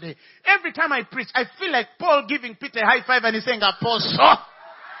yesterday. Every time I preach, I feel like Paul giving Peter a high five and he's saying, Apostle.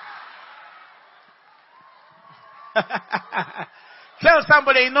 Tell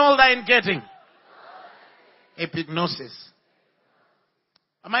somebody, in all thine getting. Epignosis.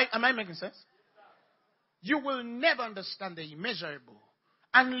 Am I making sense? You will never understand the immeasurable,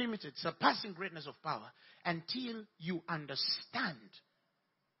 unlimited, surpassing greatness of power until you understand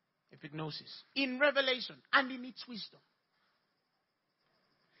epignosis in revelation and in its wisdom.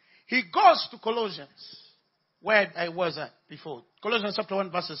 He goes to Colossians, where I was at before. Colossians chapter 1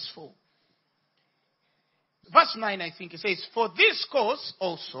 verses 4. Verse 9, I think, it says, for this cause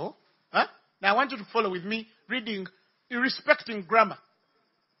also, now I want you to follow with me, reading, respecting grammar.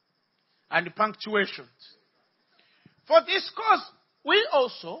 and punctuations. For this cause, we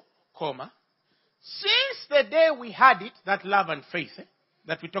also, since the day we had it, that love and faith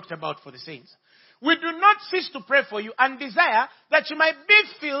that we talked about for the saints, we do not cease to pray for you and desire that you might be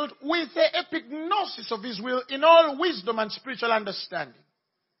filled with the epignosis of his will in all wisdom and spiritual understanding.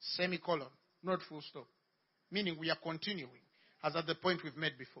 Semicolon, not full stop. Meaning we are continuing, as at the point we've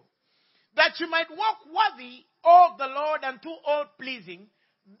made before. That you might walk worthy of the Lord and to all pleasing,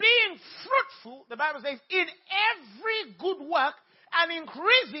 being fruitful, the Bible says, in every good work and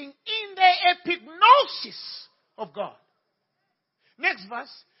increasing in the epignosis of God. Next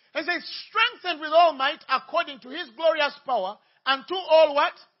verse, it says, strengthened with all might according to his glorious power, and to all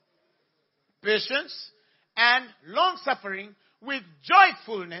what? Patience and long suffering with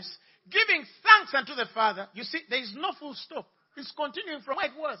joyfulness, giving thanks unto the Father. You see, there is no full stop. It's continuing from where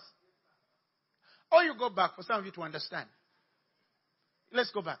it was. Or you go back for some of you to understand.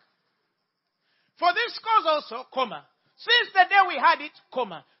 Let's go back. For this cause also, since the day we had it,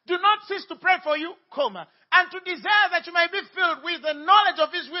 do not cease to pray for you, and to desire that you may be filled with the knowledge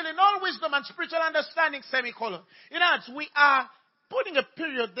of his will in all wisdom and spiritual understanding, semicolon. In other words, we are putting a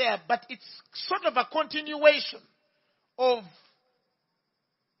period there, but it's sort of a continuation of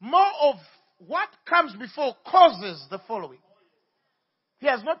more of what comes before causes the following. He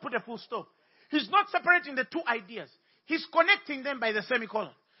has not put a full stop. He's not separating the two ideas. He's connecting them by the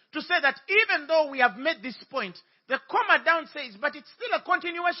semicolon. To say that even though we have made this point, the comma down says, but it's still a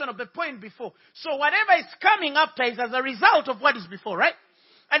continuation of the point before. So whatever is coming after is as a result of what is before, right?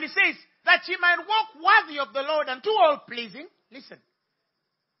 And he says, that ye might walk worthy of the Lord and to all pleasing. Listen.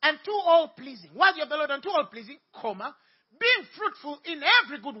 And to all pleasing. Worthy of the Lord and to all pleasing, being fruitful in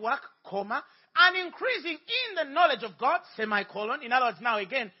every good work, and increasing in the knowledge of God, semicolon. In other words, now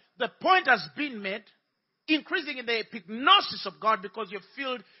again, the point has been made. Increasing in the epignosis of God because you're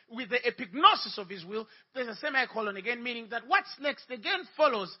filled with the epignosis of his will. There's a semicolon again, meaning that what's next again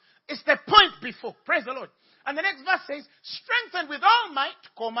follows. It's the point before. Praise the Lord. And the next verse says, strengthened with all might,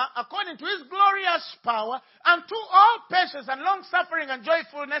 according to his glorious power, and to all patience and long suffering and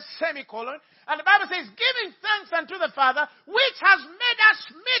joyfulness, semicolon. And the Bible says, giving thanks unto the Father, which has made us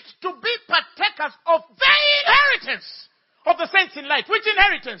meet to be partakers of the inheritance of the saints in light. Which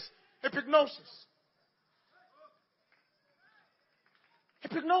inheritance? Epignosis.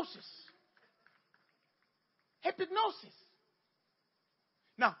 Epignosis. Epignosis.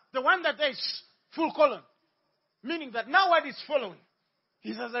 Now, the one that there is full colon, meaning that now what is following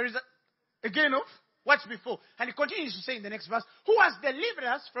is as a result, again, of what's before. And he continues to say in the next verse, who has delivered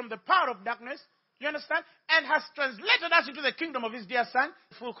us from the power of darkness, you understand, and has translated us into the kingdom of his dear Son,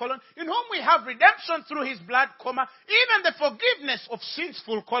 full colon, in whom we have redemption through his blood, even the forgiveness of sins,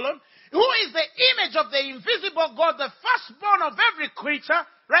 full colon, who is the image of the invisible God, the firstborn of every creature,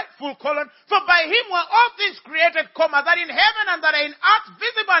 right, full colon, for by him were all things created, that in heaven and that are in earth,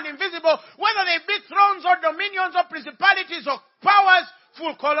 visible and invisible, whether they be thrones or dominions or principalities or powers,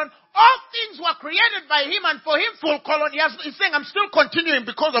 full colon, all things were created by him and for him, full colon. He's saying, I'm still continuing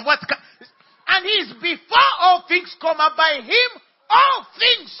because of what's and he is before all things, by him all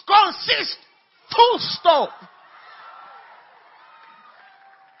things consist, full stop.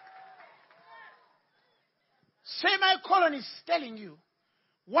 Semicolon is telling you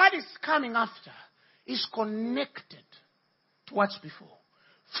what is coming after is connected to what's before.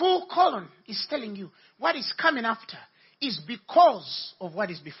 Full colon is telling you what is coming after is because of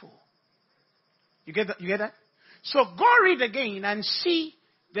what is before. You get that? You get that? So go read again and see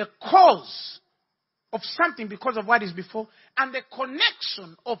the cause of something because of what is before and the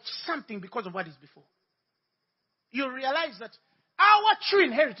connection of something because of what is before. You'll realize that our true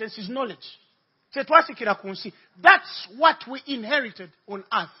inheritance is knowledge. That's what we inherited on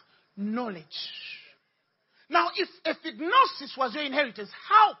earth. Knowledge. Now, if epignosis was your inheritance,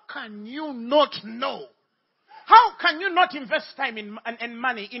 how can you not know? How can you not invest time and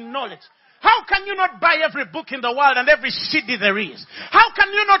money in knowledge? How can you not buy every book in the world and every CD there is? How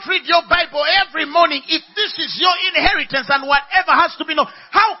can you not read your Bible every morning if this is your inheritance and whatever has to be known?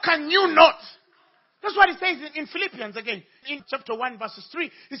 How can you not? That's what he says in Philippians again. In chapter 1 verses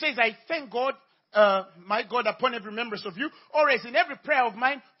 3, he says, I thank God, my God, upon every remembrance of you, always in every prayer of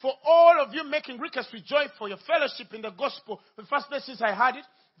mine, for all of you making request with joy for your fellowship in the gospel. The first place since I heard it.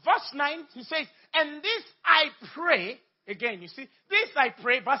 Verse 9, he says, and this I pray, again, you see, this I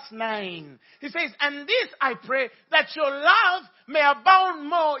pray, verse 9. He says, and this I pray, that your love may abound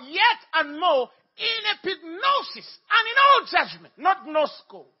more, yet and more, in epignosis and in all judgment, not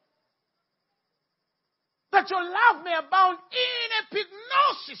gnosko. That your love may abound in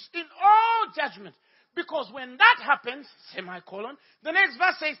epignosis, in all judgment, Because when that happens, semicolon, the next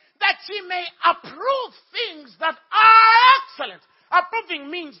verse says, that ye may approve things that are excellent. Approving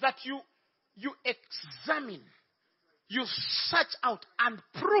means that you examine, you search out and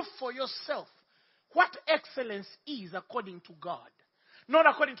prove for yourself what excellence is according to God. Not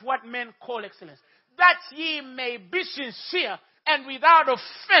according to what men call excellence. That ye may be sincere and without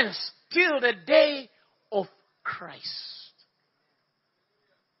offense till the day of Christ.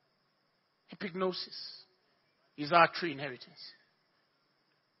 Epignosis is our true inheritance.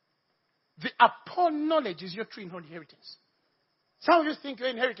 The upon knowledge is your true inheritance. Some of you think your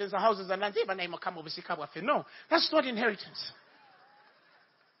inheritance are houses and lands. No, that's not inheritance.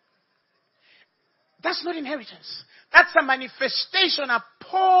 That's not inheritance. That's a manifestation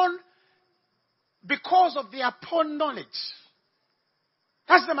upon, because of the upon knowledge.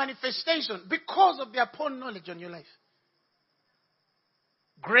 That's the manifestation because of the upon knowledge on your life.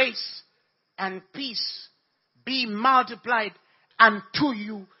 Grace and peace be multiplied unto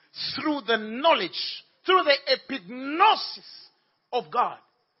you through the knowledge, through the epignosis of God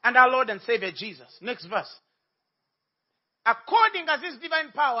and our Lord and Savior Jesus. Next verse. According as his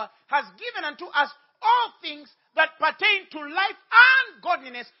divine power has given unto us all things that pertain to life and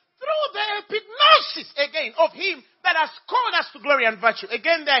godliness through the epignosis, again, of him that has called us to glory and virtue.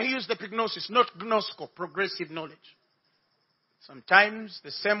 Again, there he used the epignosis, not gnosko, progressive knowledge. Sometimes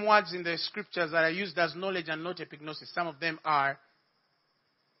the same words in the scriptures that are used as knowledge and not epignosis. Some of them are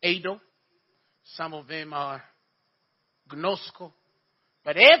eido, some of them are gnosko.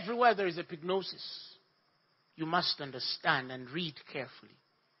 But everywhere there is epignosis, you must understand and read carefully.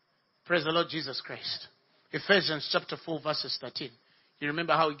 Praise the Lord Jesus Christ. Ephesians chapter 4 verses 13. You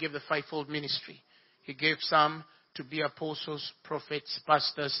remember how he gave the fivefold ministry. He gave some to be apostles, prophets,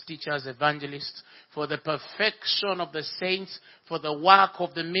 pastors, teachers, evangelists, for the perfection of the saints, for the work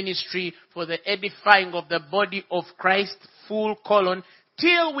of the ministry, for the edifying of the body of Christ,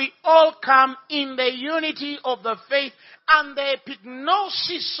 till we all come in the unity of the faith and the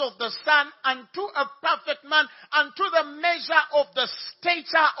epignosis of the Son, unto a perfect man, unto the measure of the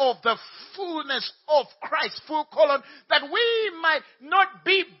stature of the fullness of Christ, that we might not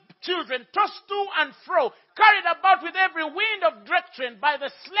be children tossed to and fro, carried about with every wind of doctrine by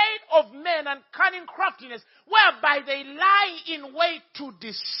the sleight of men and cunning craftiness, whereby they lie in wait to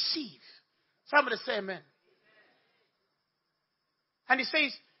deceive. Somebody say amen. And he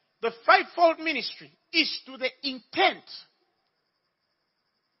says, the fivefold ministry is to the intent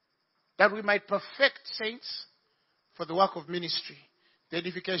that we might perfect saints for the work of ministry, the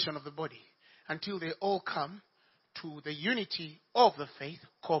edification of the body, until they all come to the unity of the faith,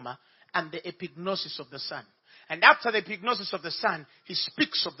 and the epignosis of the Son. And after the epignosis of the Son, he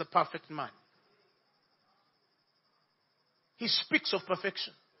speaks of the perfect man. He speaks of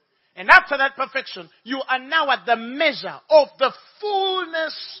perfection. And after that perfection, you are now at the measure of the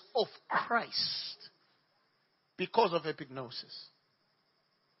fullness of Christ because of epignosis.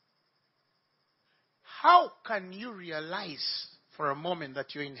 How can you realize for a moment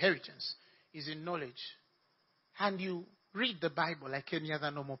that your inheritance is in knowledge and you read the Bible like any other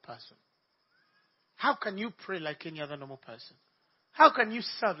normal person? How can you pray like any other normal person? How can you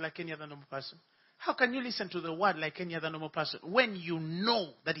serve like any other normal person? How can you listen to the word like any other normal person when you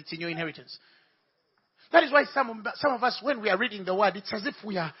know that it's in your inheritance? That is why some of us, when we are reading the word, it's as if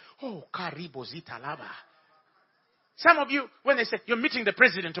we are, karibo zita laba. Some of you, when they say, you're meeting the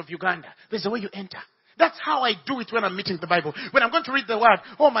president of Uganda, there's a way you enter. That's how I do it when I'm meeting the Bible. When I'm going to read the word,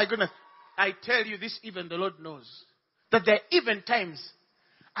 oh my goodness, I tell you this, even the Lord knows, that there are even times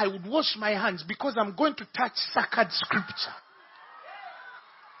I would wash my hands because I'm going to touch sacred scripture.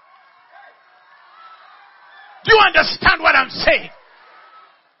 Do you understand what I'm saying?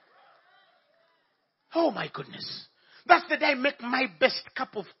 Oh my goodness. That's the day I make my best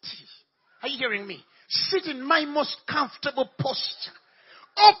cup of tea. Are you hearing me? Sit in my most comfortable posture.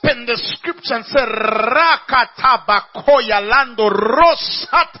 Open the scripture and say, Rakatabakoya lando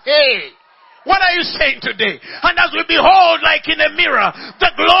rosate. What are you saying today? And as we behold like in a mirror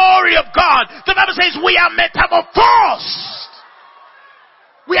the glory of God, the Bible says we are metamorphosed.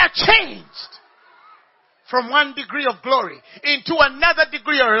 We are changed from one degree of glory into another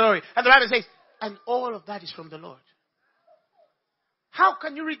degree of glory. And the Bible says, and all of that is from the Lord. How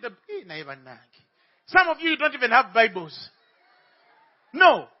can you read the... Some of you don't even have Bibles.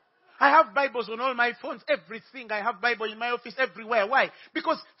 No. I have Bibles on all my phones, everything. I have Bible in my office, everywhere. Why?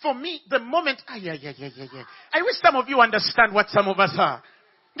 Because for me, the moment... I wish some of you understand what some of us are.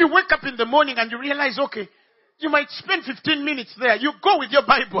 You wake up in the morning and you realize, okay, you might spend 15 minutes there. You go with your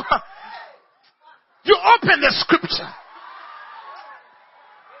Bible. You open the scripture.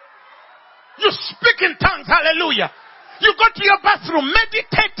 You speak in tongues. Hallelujah. You go to your bathroom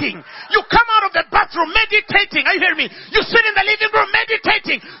meditating. You come out of the bathroom meditating. Are you hearing me? You sit in the living room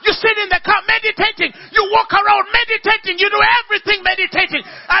meditating. You sit in the car meditating. You walk around meditating. You do everything meditating.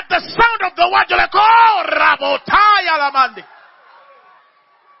 At the sound of the word, you're like, oh, Rabotaya Lamandi.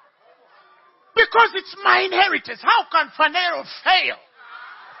 Because it's my inheritance. How can Phaneroo fail?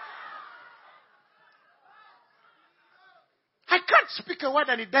 I can't speak a word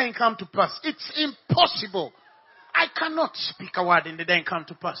and it doesn't come to pass. It's impossible. I cannot speak a word and it doesn't come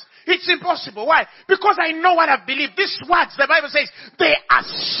to pass. It's impossible. Why? Because I know what I believe. These words, the Bible says, they are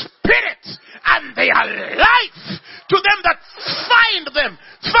spirit and they are life to them that find them.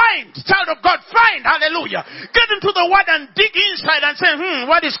 Find, child of God, find. Hallelujah. Get into the word and dig inside and say,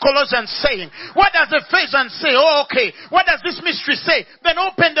 what is Colossians saying? What does Ephesians say? Oh, okay. What does this mystery say? Then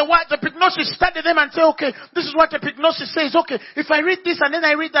open the word, the Epignosis, study them and say, okay, this is what Epignosis says. Okay, if I read this and then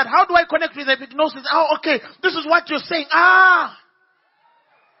I read that, how do I connect with Epignosis? Oh, okay, this is what you're saying.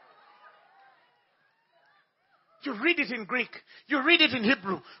 You read it in Greek. You read it in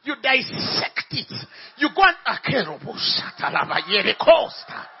Hebrew. You dissect it. You go and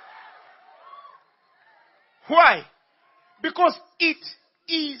why? Because it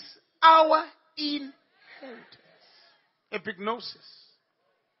is our inheritance. Epignosis.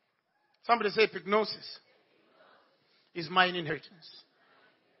 Somebody say epignosis is mine inheritance.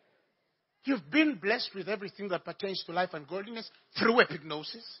 You've been blessed with everything that pertains to life and godliness through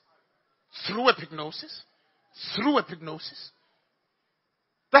epignosis. Through epignosis. Through epignosis.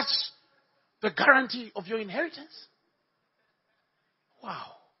 That's the guarantee of your inheritance. Wow.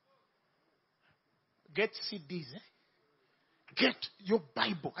 Get CDs. Get your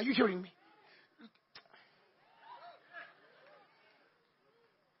Bible. Are you hearing me?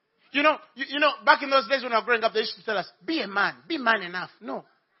 You know, back in those days when I was growing up, they used to tell us, be a man. Be man enough. No.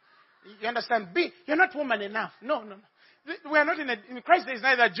 You understand? You're not woman enough. No. We are not in Christ there is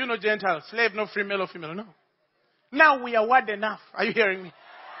neither Jew nor Gentile, slave nor free male or female. No. Now we are word enough. Are you hearing me?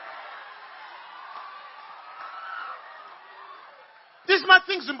 This man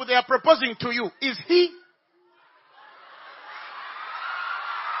thinks they are proposing to you. Is he?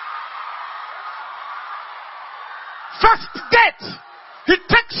 First date. He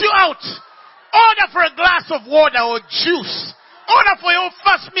takes you out. Order for a glass of water or juice. Order for your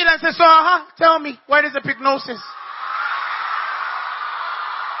first meal and says, tell me, what is epignosis?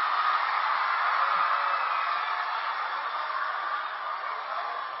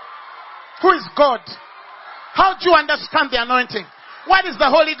 Who is God? How do you understand the anointing? What is the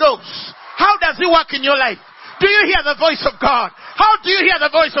Holy Ghost? How does he work in your life? Do you hear the voice of God? How do you hear the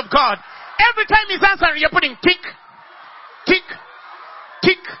voice of God? Every time he's answering, you're putting tick, tick,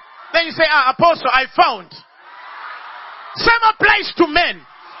 tick. Then you say, apostle, I found. Same applies to men.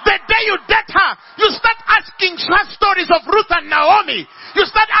 The day you date her, you start asking her stories of Ruth and Naomi. You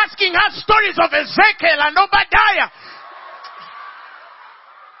start asking her stories of Ezekiel and Obadiah.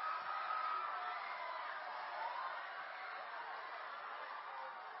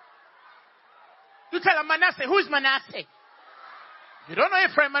 You tell her Manasseh. Who is Manasseh? You don't know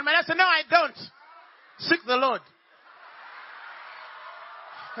Ephraim and Manasseh? No, I don't. Seek the Lord.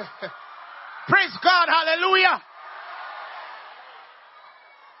 Praise God. Hallelujah.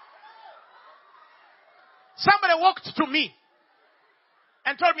 Somebody walked to me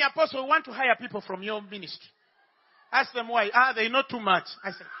and told me, Apostle, we want to hire people from your ministry. Ask them why. They know too much.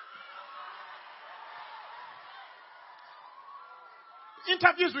 I said,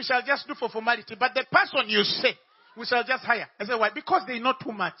 interviews we shall just do for formality, but the person you say, we shall just hire. I said, why? Because they know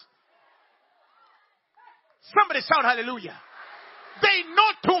too much. Somebody shout hallelujah. They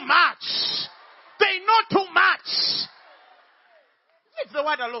know too much. They know too much. Leave the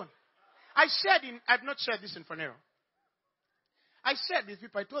word alone. I've not shared this in Phaneroo. I shared with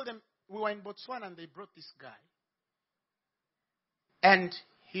people. I told them we were in Botswana and they brought this guy. And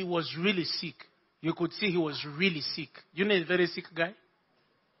he was really sick. You could see he was really sick. You know, a very sick guy.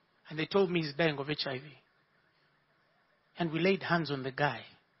 And they told me he's dying of HIV. And we laid hands on the guy.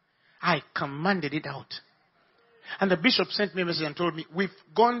 I commanded it out. And the bishop sent me a message and told me, we've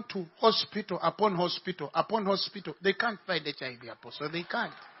gone to hospital upon hospital upon hospital. They can't find HIV, Apostle. They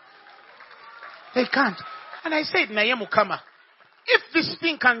can't. They can't. And I said, Nayemukama, if this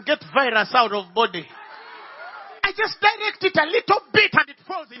thing can get virus out of body, I just direct it a little bit and it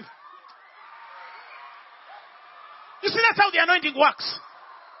falls in. You see, that's how the anointing works.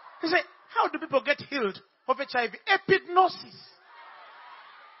 He said, how do people get healed of HIV? Epignosis.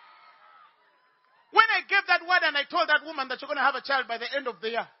 When I gave that word and I told that woman that you're going to have a child by the end of the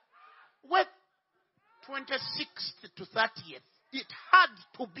year, wait 26th to 30th, it had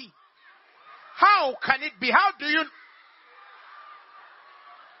to be. How can it be? How do you...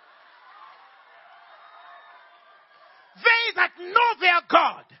 They that know their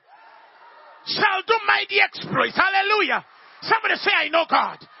God shall do mighty exploits. Hallelujah. Somebody say, I know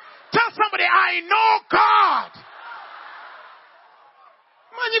God. Tell somebody, I know God.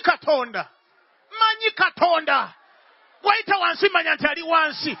 Manyi katonda. Manyi katonda. Bwaita wansi manyantali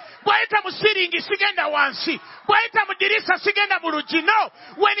wansi. Bwaita musiringi sigenda wansi. Bwaita mudirisa sigenda muruji. No.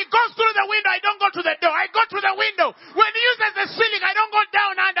 When he goes through the window, I don't go to the door. I go to the window. When he uses the ceiling, I don't go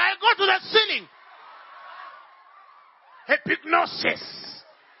down under. I go to the ceiling. Epignosis.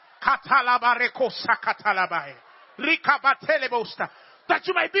 Katalabarekosa katalabae. Rikabatelebosta. That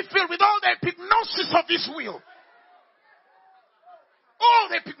you might be filled with all the epignosis of his will. All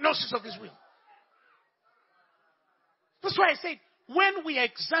the epignosis of his will. That's why I said, when we are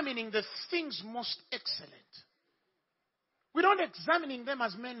examining the things most excellent, we don't examining them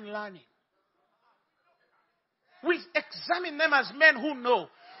as men learning. We examine them as men who know,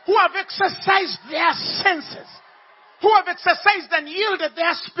 who have exercised their senses, who have exercised and yielded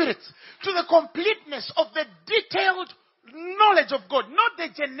their spirits to the completeness of the detailed knowledge of God, not the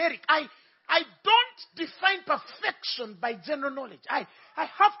generic. I don't define perfection by general knowledge. I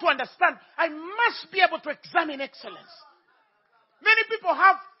have to understand. I must be able to examine excellence. Many people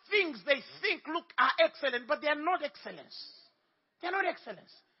have things they think are excellent, but they are not excellence. They are not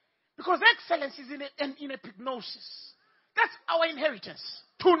excellence. Because excellence is in epignosis. That's our inheritance.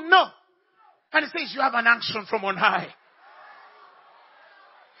 To know. And it says you have an unction from on high.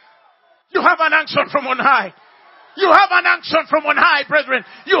 You have an unction from on high. You have an unction from on high, brethren.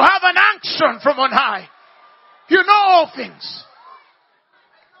 You have an unction from on high. You know all things.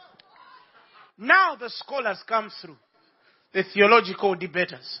 Now the scholars come through. The theological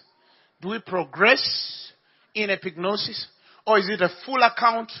debaters. Do we progress in epignosis? Or is it a full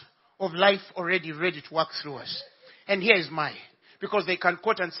account of life already ready to work through us? And here is mine. Because they can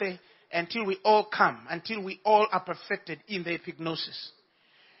quote and say, until we all come, until we all are perfected in the epignosis.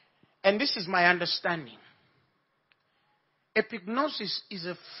 And this is my understanding. Epignosis is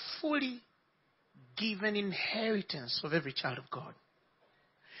a fully given inheritance of every child of God.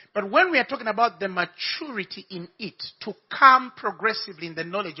 But when we are talking about the maturity in it, to come progressively in the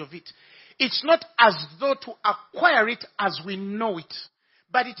knowledge of it, it's not as though to acquire it as we know it,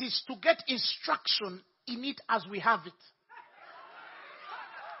 but it is to get instruction in it as we have it.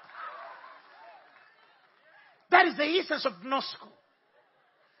 That is the essence of gnosko.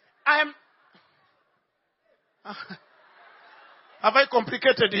 Have I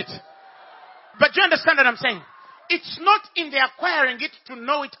complicated it? But you understand what I'm saying? It's not in the acquiring it to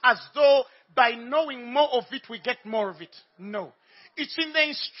know it as though by knowing more of it we get more of it. No. It's in the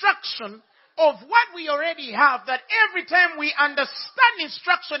instruction of what we already have, that every time we understand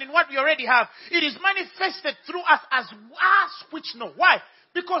instruction in what we already have, it is manifested through us as us which know. Why?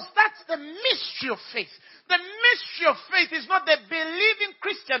 Because that's the mystery of faith. The mystery of faith is not the believing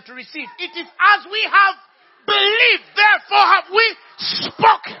Christian to receive. It is as we have believed, therefore have we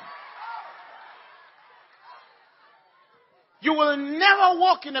spoken. You will never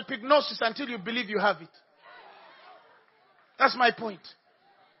walk in epignosis until you believe you have it. That's my point.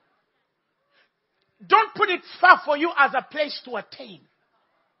 Don't put it far for you as a place to attain.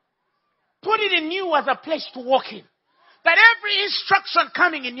 Put it in you as a place to walk in. That every instruction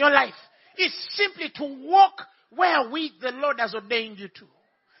coming in your life is simply to walk where the Lord has ordained you to.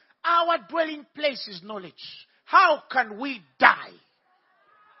 Our dwelling place is knowledge. How can we die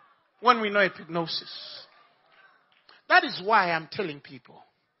when we know epignosis? That is why I'm telling people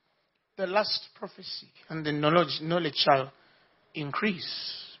the last prophecy and the knowledge shall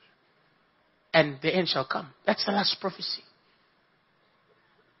increase and the end shall come. That's the last prophecy.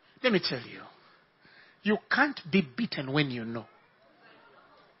 Let me tell you, you can't be beaten when you know.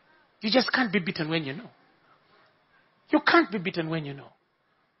 You just can't be beaten when you know. You can't be beaten when you know.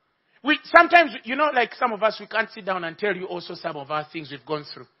 Sometimes, like some of us, we can't sit down and tell you also some of our things we've gone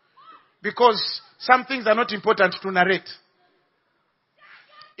through. Because some things are not important to narrate.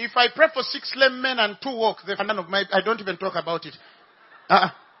 If I pray for 6 lame men and 2 walk, I don't even talk about it.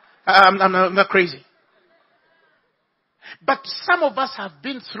 I'm not crazy. But some of us have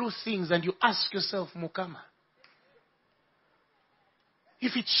been through things and you ask yourself, Mukama,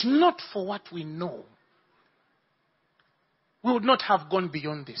 if it's not for what we know, we would not have gone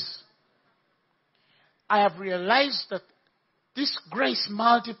beyond this. I have realized that this grace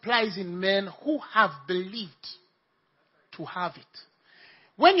multiplies in men who have believed to have it.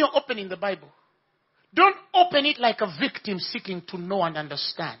 When you're opening the Bible, don't open it like a victim seeking to know and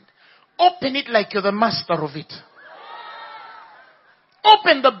understand. Open it like you're the master of it.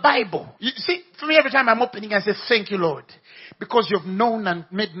 Open the Bible. You see, for me, every time I'm opening, I say, thank you, Lord, because you've known and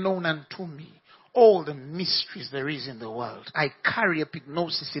made known unto me all the mysteries there is in the world. I carry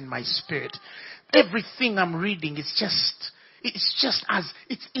epignosis in my spirit. Everything I'm reading is just as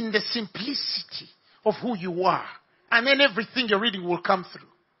it's in the simplicity of who you are. And then everything you're reading will come through.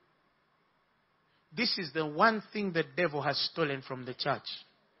 This is the one thing the devil has stolen from the church.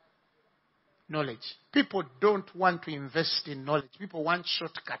 Knowledge. People don't want to invest in knowledge. People want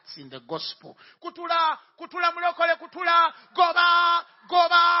shortcuts in the gospel. Kutula, mulokole, kutula, goba,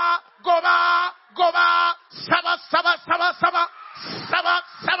 saba,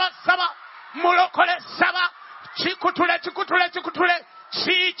 mulokole, saba, chikutule,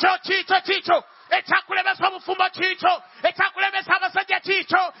 chicho. Etakulemesa mufumbo chicho, etakulemesa abasajja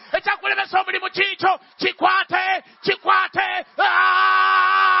chicho, etakulemesa omulimu chicho, chikwate.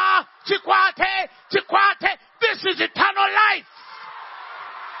 This is eternal life.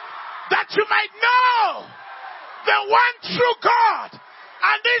 That you might know the one true God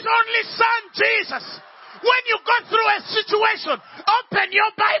and His only Son, Jesus. When you go through a situation, open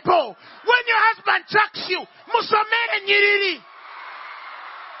your Bible. When your husband chucks you, musomere nyiriri.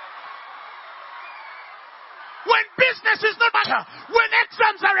 When business is not matter, when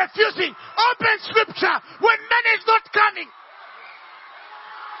exams are refusing, open scripture. When money is not coming,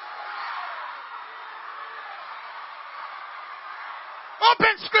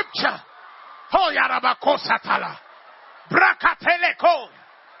 open scripture. Oh, yarabako satala, brakateleko.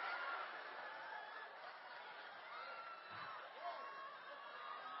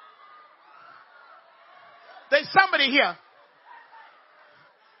 There's somebody here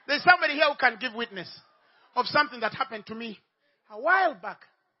who can give witness of something that happened to me a while back.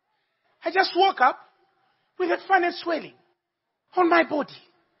 I just woke up with a funny swelling on my body.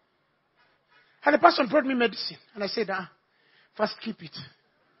 And the person brought me medicine. And I said, first keep it.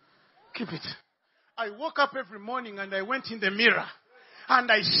 I woke up every morning and I went in the mirror.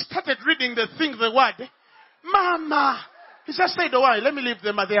 And I started reading the word. Mama. He just said, oh, let me leave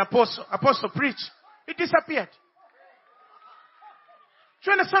them at the apostle. Apostle preach. It disappeared.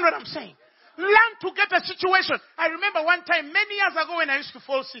 Do you understand what I'm saying? Learn to get a situation. I remember one time, many years ago when I used to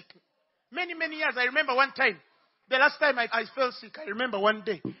fall sick. Many years. I remember one time. The last time I fell sick, I remember one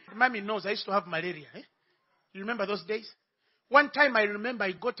day. Mommy knows I used to have malaria. You remember those days? One time I remember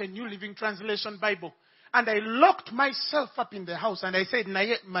I got a New Living Translation Bible. And I locked myself up in the house. And I said,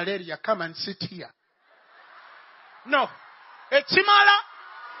 Naye malaria, come and sit here. No. Chimala.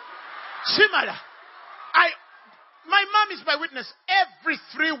 My mom is my witness. Every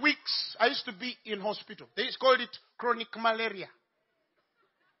 3 weeks, I used to be in hospital. They called it chronic malaria.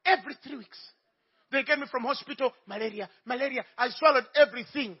 Every 3 weeks. They get me from hospital, malaria. I swallowed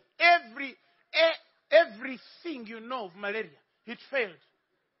everything. Everything you know of malaria. It failed.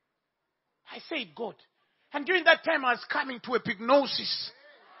 I said, God. And during that time, I was coming to epignosis.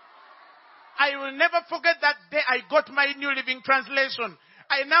 I will never forget that day I got my New Living Translation.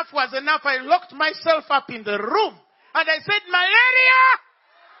 Enough was enough. I locked myself up in the room. And I said, malaria,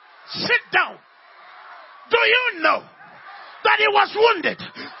 sit down. Do you know that He was wounded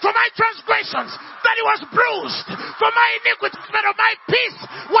for my transgressions, that He was bruised for my iniquities, but my peace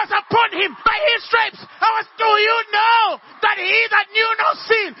was upon Him. By His stripes, do you know that He that knew no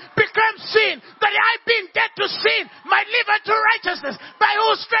sin became sin, that I being dead to sin might live unto righteousness, by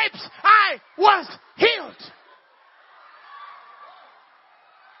whose stripes I was healed.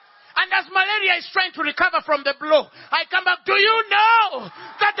 And as malaria is trying to recover from the blow, I come back. Do you know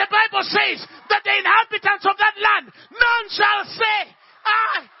that the Bible says that the inhabitants of that land, none shall say,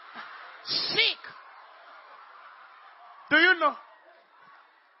 I sick. Do you know?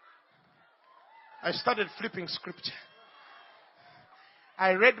 I started flipping scripture.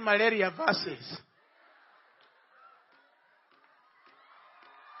 I read malaria verses.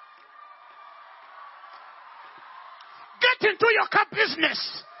 Get into your car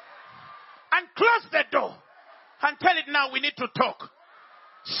business. And close the door. And tell it now we need to talk.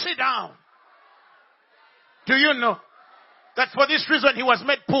 Sit down. Do you know that for this reason He was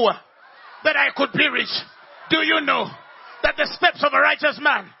made poor? That I could be rich. Do you know that the steps of a righteous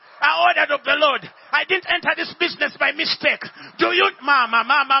man are ordered of the Lord? I didn't enter this business by mistake. Do you? Mama.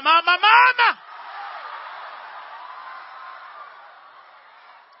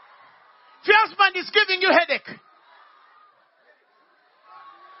 If your husband is giving you headache,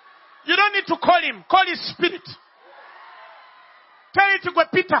 you don't need to call him. Call his spirit. Tell it to go,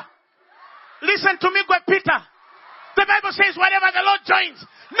 Peter. Listen to me, go, Peter. The Bible says whatever the Lord joins,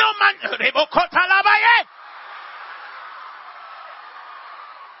 no man.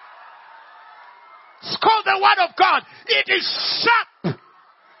 It's called the word of God. It is sharp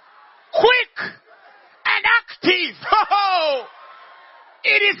quick and active. Oh,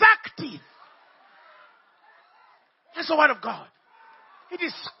 it is active. That's the word of God. It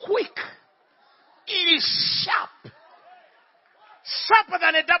is quick. It is sharp. Sharper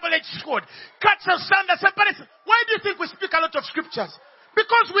than a double-edged sword. Cuts asunder, separates. Why do you think we speak a lot of scriptures?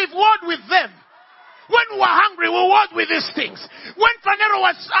 Because we've warred with them. When we were hungry, we warred with these things. When Phaneroo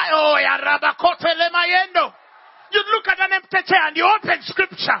was, you'd look at an empty chair and you open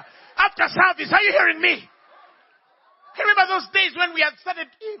scripture after service. Are you hearing me? I remember those days when we had started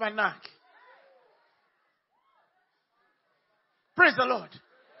Ivanak. Praise the Lord.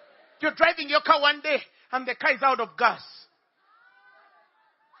 You're driving your car one day and the car is out of gas.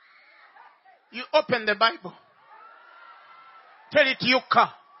 You open the Bible. Tell it to your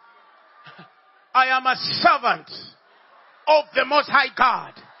car. I am a servant of the Most High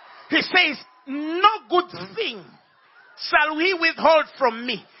God. He says, no good thing shall he withhold from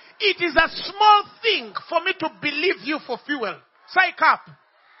me. It is a small thing for me to believe you for fuel. Psych up.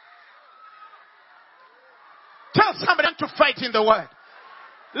 Tell somebody to fight in the word.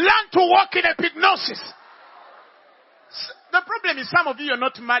 Learn to walk in epignosis. The problem is some of you are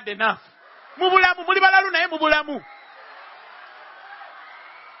not mad enough. Mubulamu.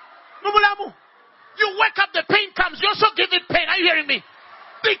 You wake up, the pain comes. You also give it pain. Are you hearing me?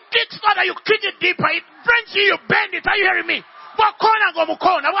 It kicks further, you kick it deeper. It brings you, you bend it. Are you hearing me?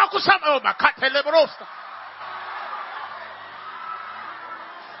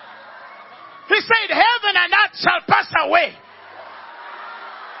 He said, heaven and earth shall pass away.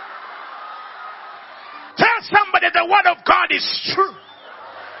 Tell somebody the word of God is true.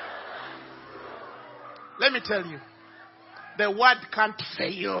 Let me tell you, the word can't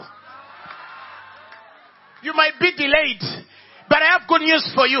fail. You might be delayed, but I have good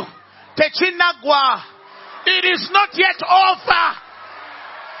news for you. Techinagwa, it is not yet over.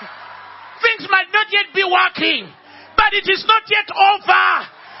 Things might not yet be working, but it is not yet over.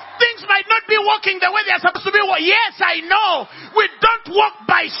 Things might not be working the way they are supposed to be. Yes, I know. We don't walk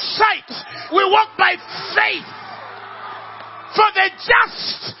by sight. We walk by faith. For the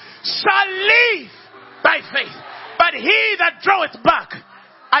just shall live by faith. But he that draweth back,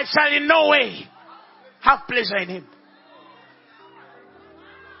 I shall in no way have pleasure in him.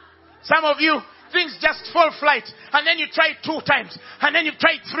 Some of you, things just fall flight. And then you try 2 times. And then you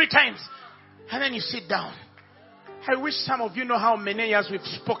try 3 times. And then you sit down. I wish some of you know how many years we've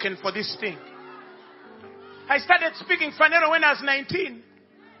spoken for this thing. I started speaking Phaneroo when I was 19.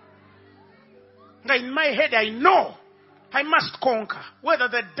 In my head, I know I must conquer. Whether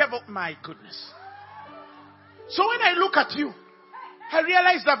the devil, my goodness. So when I look at you, I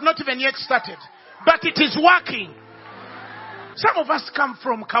realize I've not even yet started. But it is working. Some of us come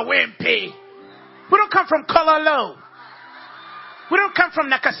from Kawempe. We don't come from Kololo. We don't come from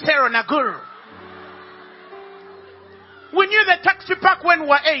Nakasero, Naguru. We knew the taxi park when we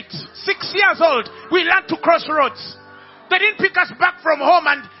were 8. 6 years old, we learned to cross roads. They didn't pick us back from home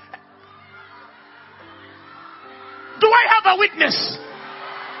and... Do I have a witness?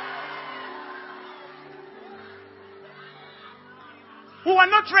 We were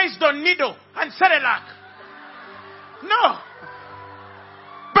not raised on Nido and Cerelac. No.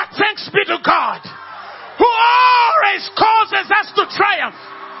 But thanks be to God, who always causes us to triumph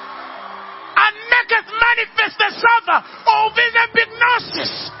and maketh manifest the Savor of his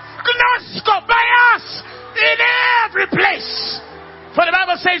epignosis, gnosko, by us in every place. For the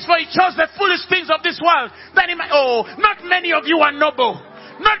Bible says, for he chose the foolish things of this world, that he might... Oh, not many of you are noble.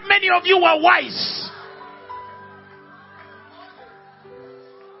 Not many of you are wise.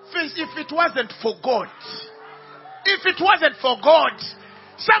 If it wasn't for God,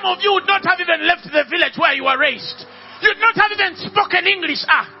 some of you would not have even left the village where you were raised. You'd not have even spoken English.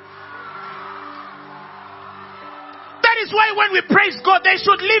 That is why when we praise God, they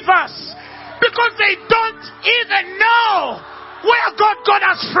should leave us. Because they don't even know where God got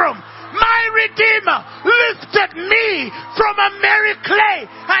us from. My Redeemer lifted me from a merry clay,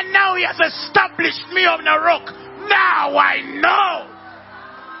 and now he has established me on a rock. Now I know.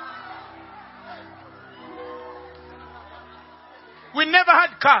 We never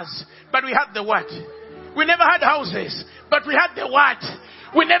had cars, but we had the word. We never had houses, but we had the word.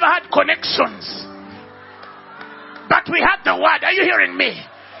 We never had connections, but we had the word. Are you hearing me?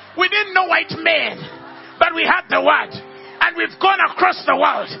 We didn't know white men, but we had the word. And we've gone across the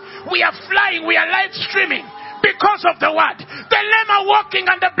world. We are flying, we are live streaming because of the word. The lame are walking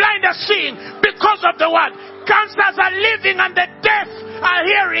and the blind are seeing because of the word. Cancers are living and the deaf are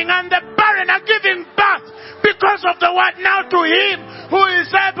hearing and the barren are giving birth because of the word. Now to him who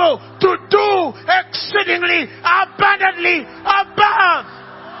is able to do exceedingly abundantly above.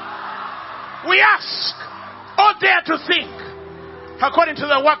 We ask, or dare to think, according to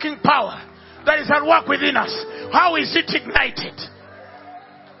the working power that is at work within us. How is it ignited?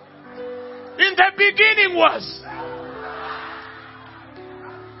 In the beginning was.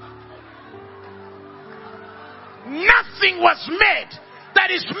 Nothing was made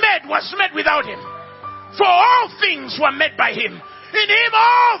that is made was made without him. For all things were made by him. In him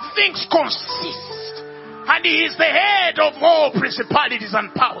all things consist. And he is the head of all principalities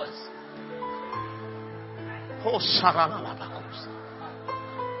and powers. Oh,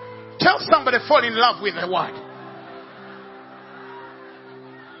 tell somebody, fall in love with the word.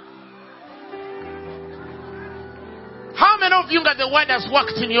 How many of you that the word has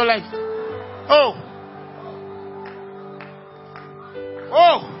worked in your life? Oh.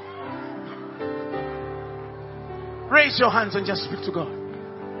 Raise your hands and just speak to God.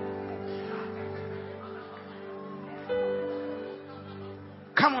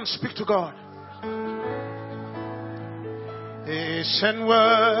 Come on, speak to God. Ancient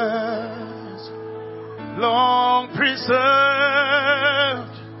words, long preserved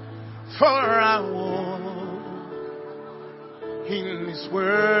for our walk in this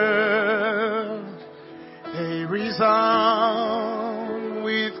world, they resound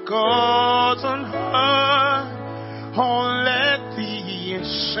with God's own heart. Oh, let the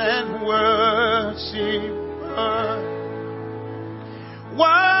ancient words impart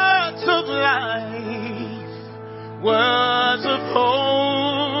words of life, words of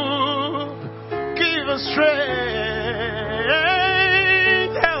hope. Give us strength,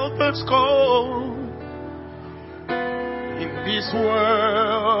 help us go in this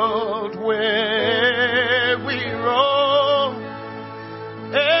world where we roam.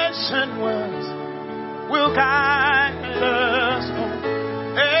 Ancient words will guide us home.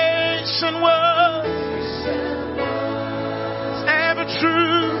 Ancient words, ever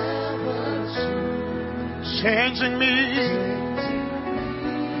true, changing me.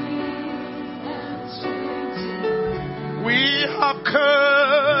 We have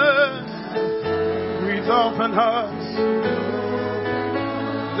come with open hearts.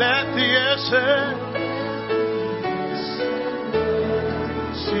 Let the ancient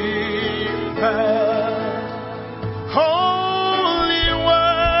see holy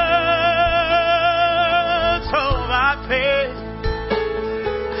words of our faith,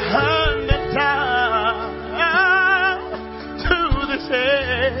 handed down to the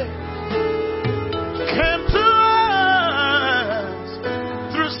day, came to us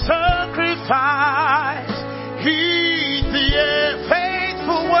through sacrifice. Heed the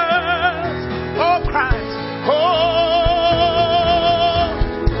faithful words of Christ.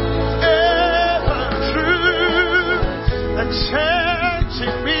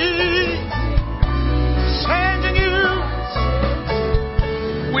 Changing me, changing you.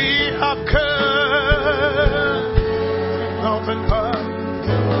 We have come with open heart.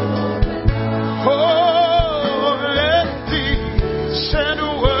 Oh, let the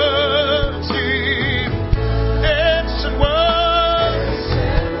shadow words hear. Ancient words,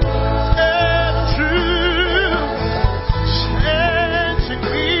 ever true, changing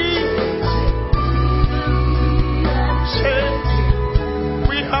me.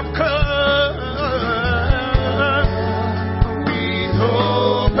 We have come with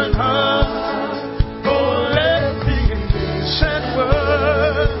open hearts. Oh, let the ancient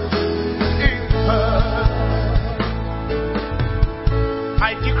words impart. I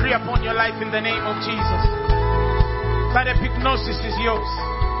decree upon your life in the name of Jesus that epignosis is yours.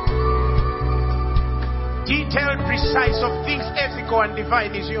 Detailed, precise of things ethical and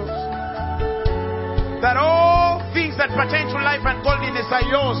divine is yours. That all things that pertain to life and godliness are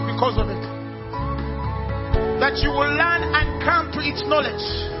yours because of it. That you will learn and come to its knowledge.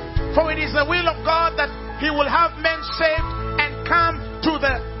 For it is the will of God that he will have men saved and come to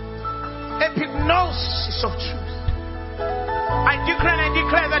the epignosis of truth. I declare and I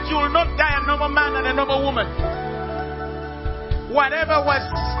declare that you will not die a normal man and a normal woman. Whatever was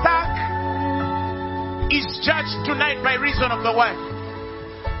stuck is judged tonight by reason of the word.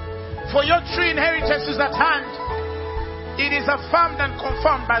 For your true inheritance is at hand. It is affirmed and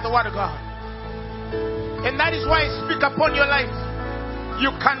confirmed by the word of God. And that is why I speak upon your life.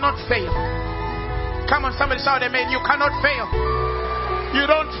 You cannot fail. Come on, somebody shout amen. You cannot fail. You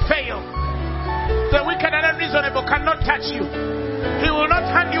don't fail. The wicked and unreasonable cannot touch you. He will not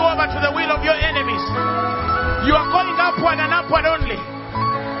hand you over to the will of your enemies. You are going upward and upward only.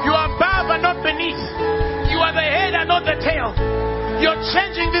 You are above and not beneath. You are the head and not the tail. You're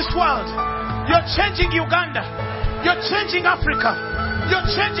changing this world. You're changing Uganda. You're changing Africa. You're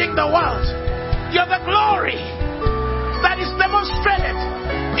changing the world. You're the glory that is demonstrated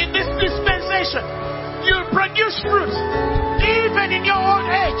in this dispensation. generation, you'll produce fruit. Even in your old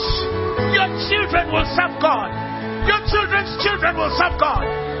age, your children will serve God. Your children's children will serve God.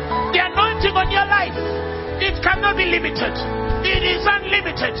 The anointing on your life, it cannot be limited. It is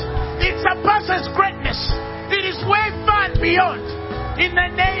unlimited. It surpasses greatness. It is way far and beyond. In the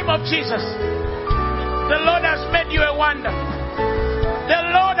name of Jesus. The Lord has made you a wonder. The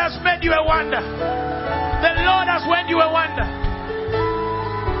Lord has made you a wonder. The Lord has made you a wonder.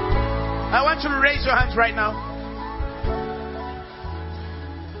 I want you to raise your hands right now.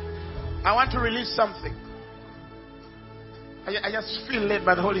 I want to release something. I just feel led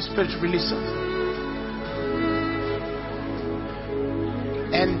by the Holy Spirit to release something.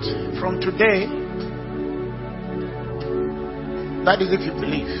 And from today, that is if you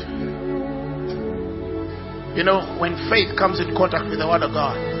believe. You know, when faith comes in contact with the Word of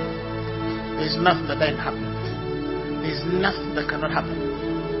God, there's nothing that doesn't happen. There's nothing that cannot happen.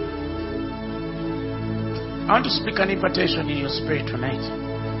 I want to speak an impartation in your spirit tonight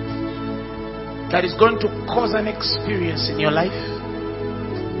that is going to cause an experience in your life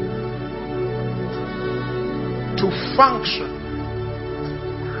to function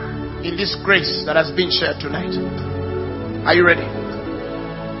in this grace that has been shared tonight. Are you ready?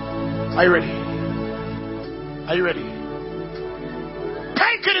 Are you ready? Are you ready?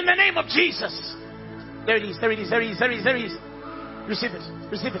 Take it in the name of Jesus. There it is, there it is, there it is, there it is, there it is. Receive it,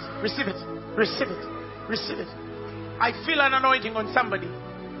 receive it, receive it, receive it, receive it. I feel an anointing on somebody.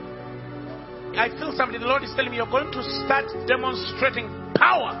 I feel somebody, the Lord is telling me you're going to start demonstrating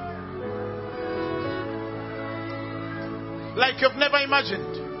power like you've never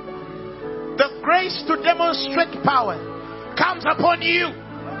imagined. The grace to demonstrate power comes upon you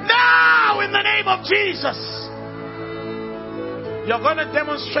now in the name of Jesus. You're going to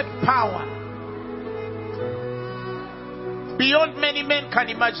demonstrate power beyond many men can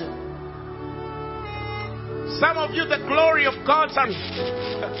imagine. Some of you, the glory of God's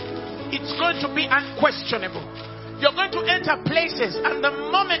it's going to be unquestionable. You're going to enter places, and the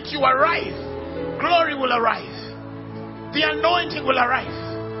moment you arrive, glory will arrive. The anointing will arrive.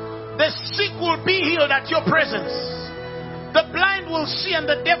 The sick will be healed at your presence. The blind will see and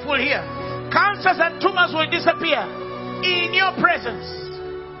the deaf will hear. Cancers and tumors will disappear in your presence.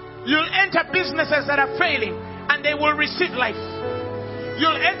 You'll enter businesses that are failing and they will receive life.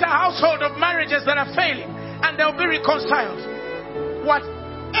 You'll enter household of marriages that are failing and they'll be reconciled.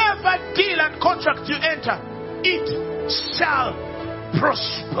 Whatever deal and contract you enter, it shall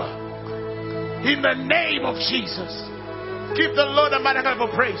prosper. In the name of Jesus. Give the Lord a mighty hand of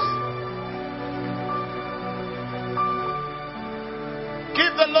praise.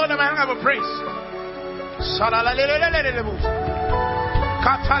 Give the Lord a mighty hand of praise.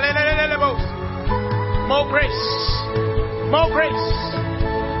 More grace. More grace.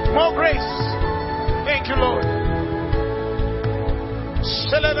 More grace. Thank you, Lord.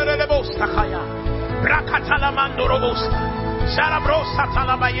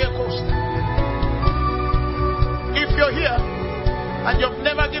 If you're here and you've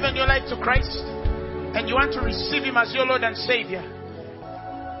never given your life to Christ and you want to receive Him as your Lord and Savior,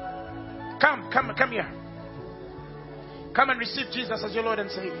 come here. Come and receive Jesus as your Lord and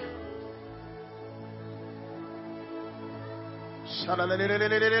Savior.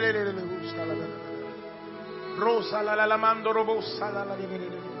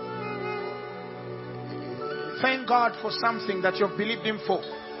 Thank God for something that you've believed Him for.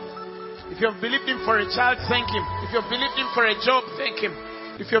 If you've believed Him for a child, thank Him. If you've believed Him for a job, thank Him.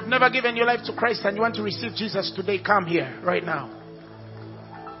 If you've never given your life to Christ and you want to receive Jesus today, come here right now.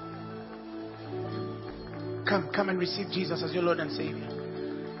 Come and receive Jesus as your Lord and Savior.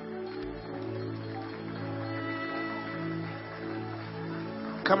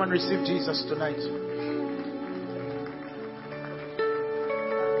 Come and receive Jesus tonight.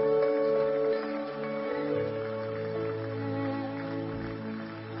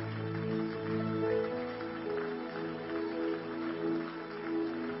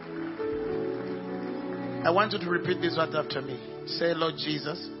 I want you to repeat this word after me. Say, Lord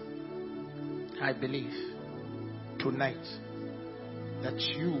Jesus, I believe tonight that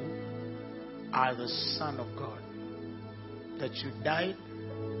you are the Son of God, that you died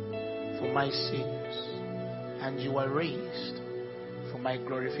for my sins and you were raised for my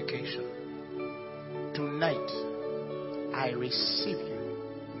glorification. Tonight, I receive you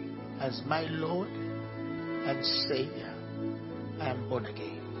as my Lord and Savior. I am born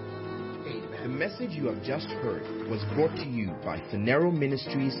again. Amen. The message you have just heard was brought to you by Phaneroo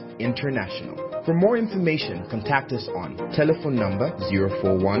Ministries International. For more information, contact us on telephone number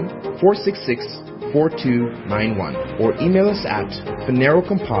 041-466-4291 or email us at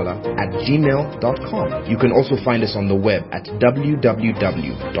phanerokampala@gmail.com. You can also find us on the web at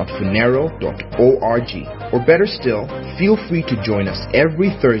www.phaneroo.org. Or better still, feel free to join us every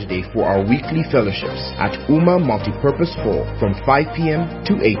Thursday for our weekly fellowships at Uma Multipurpose Hall from 5 p.m.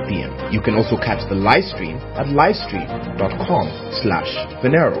 to 8 p.m. You can also catch the live stream at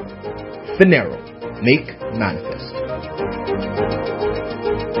livestream.com/Phaneroo. Phaneroo, make manifest.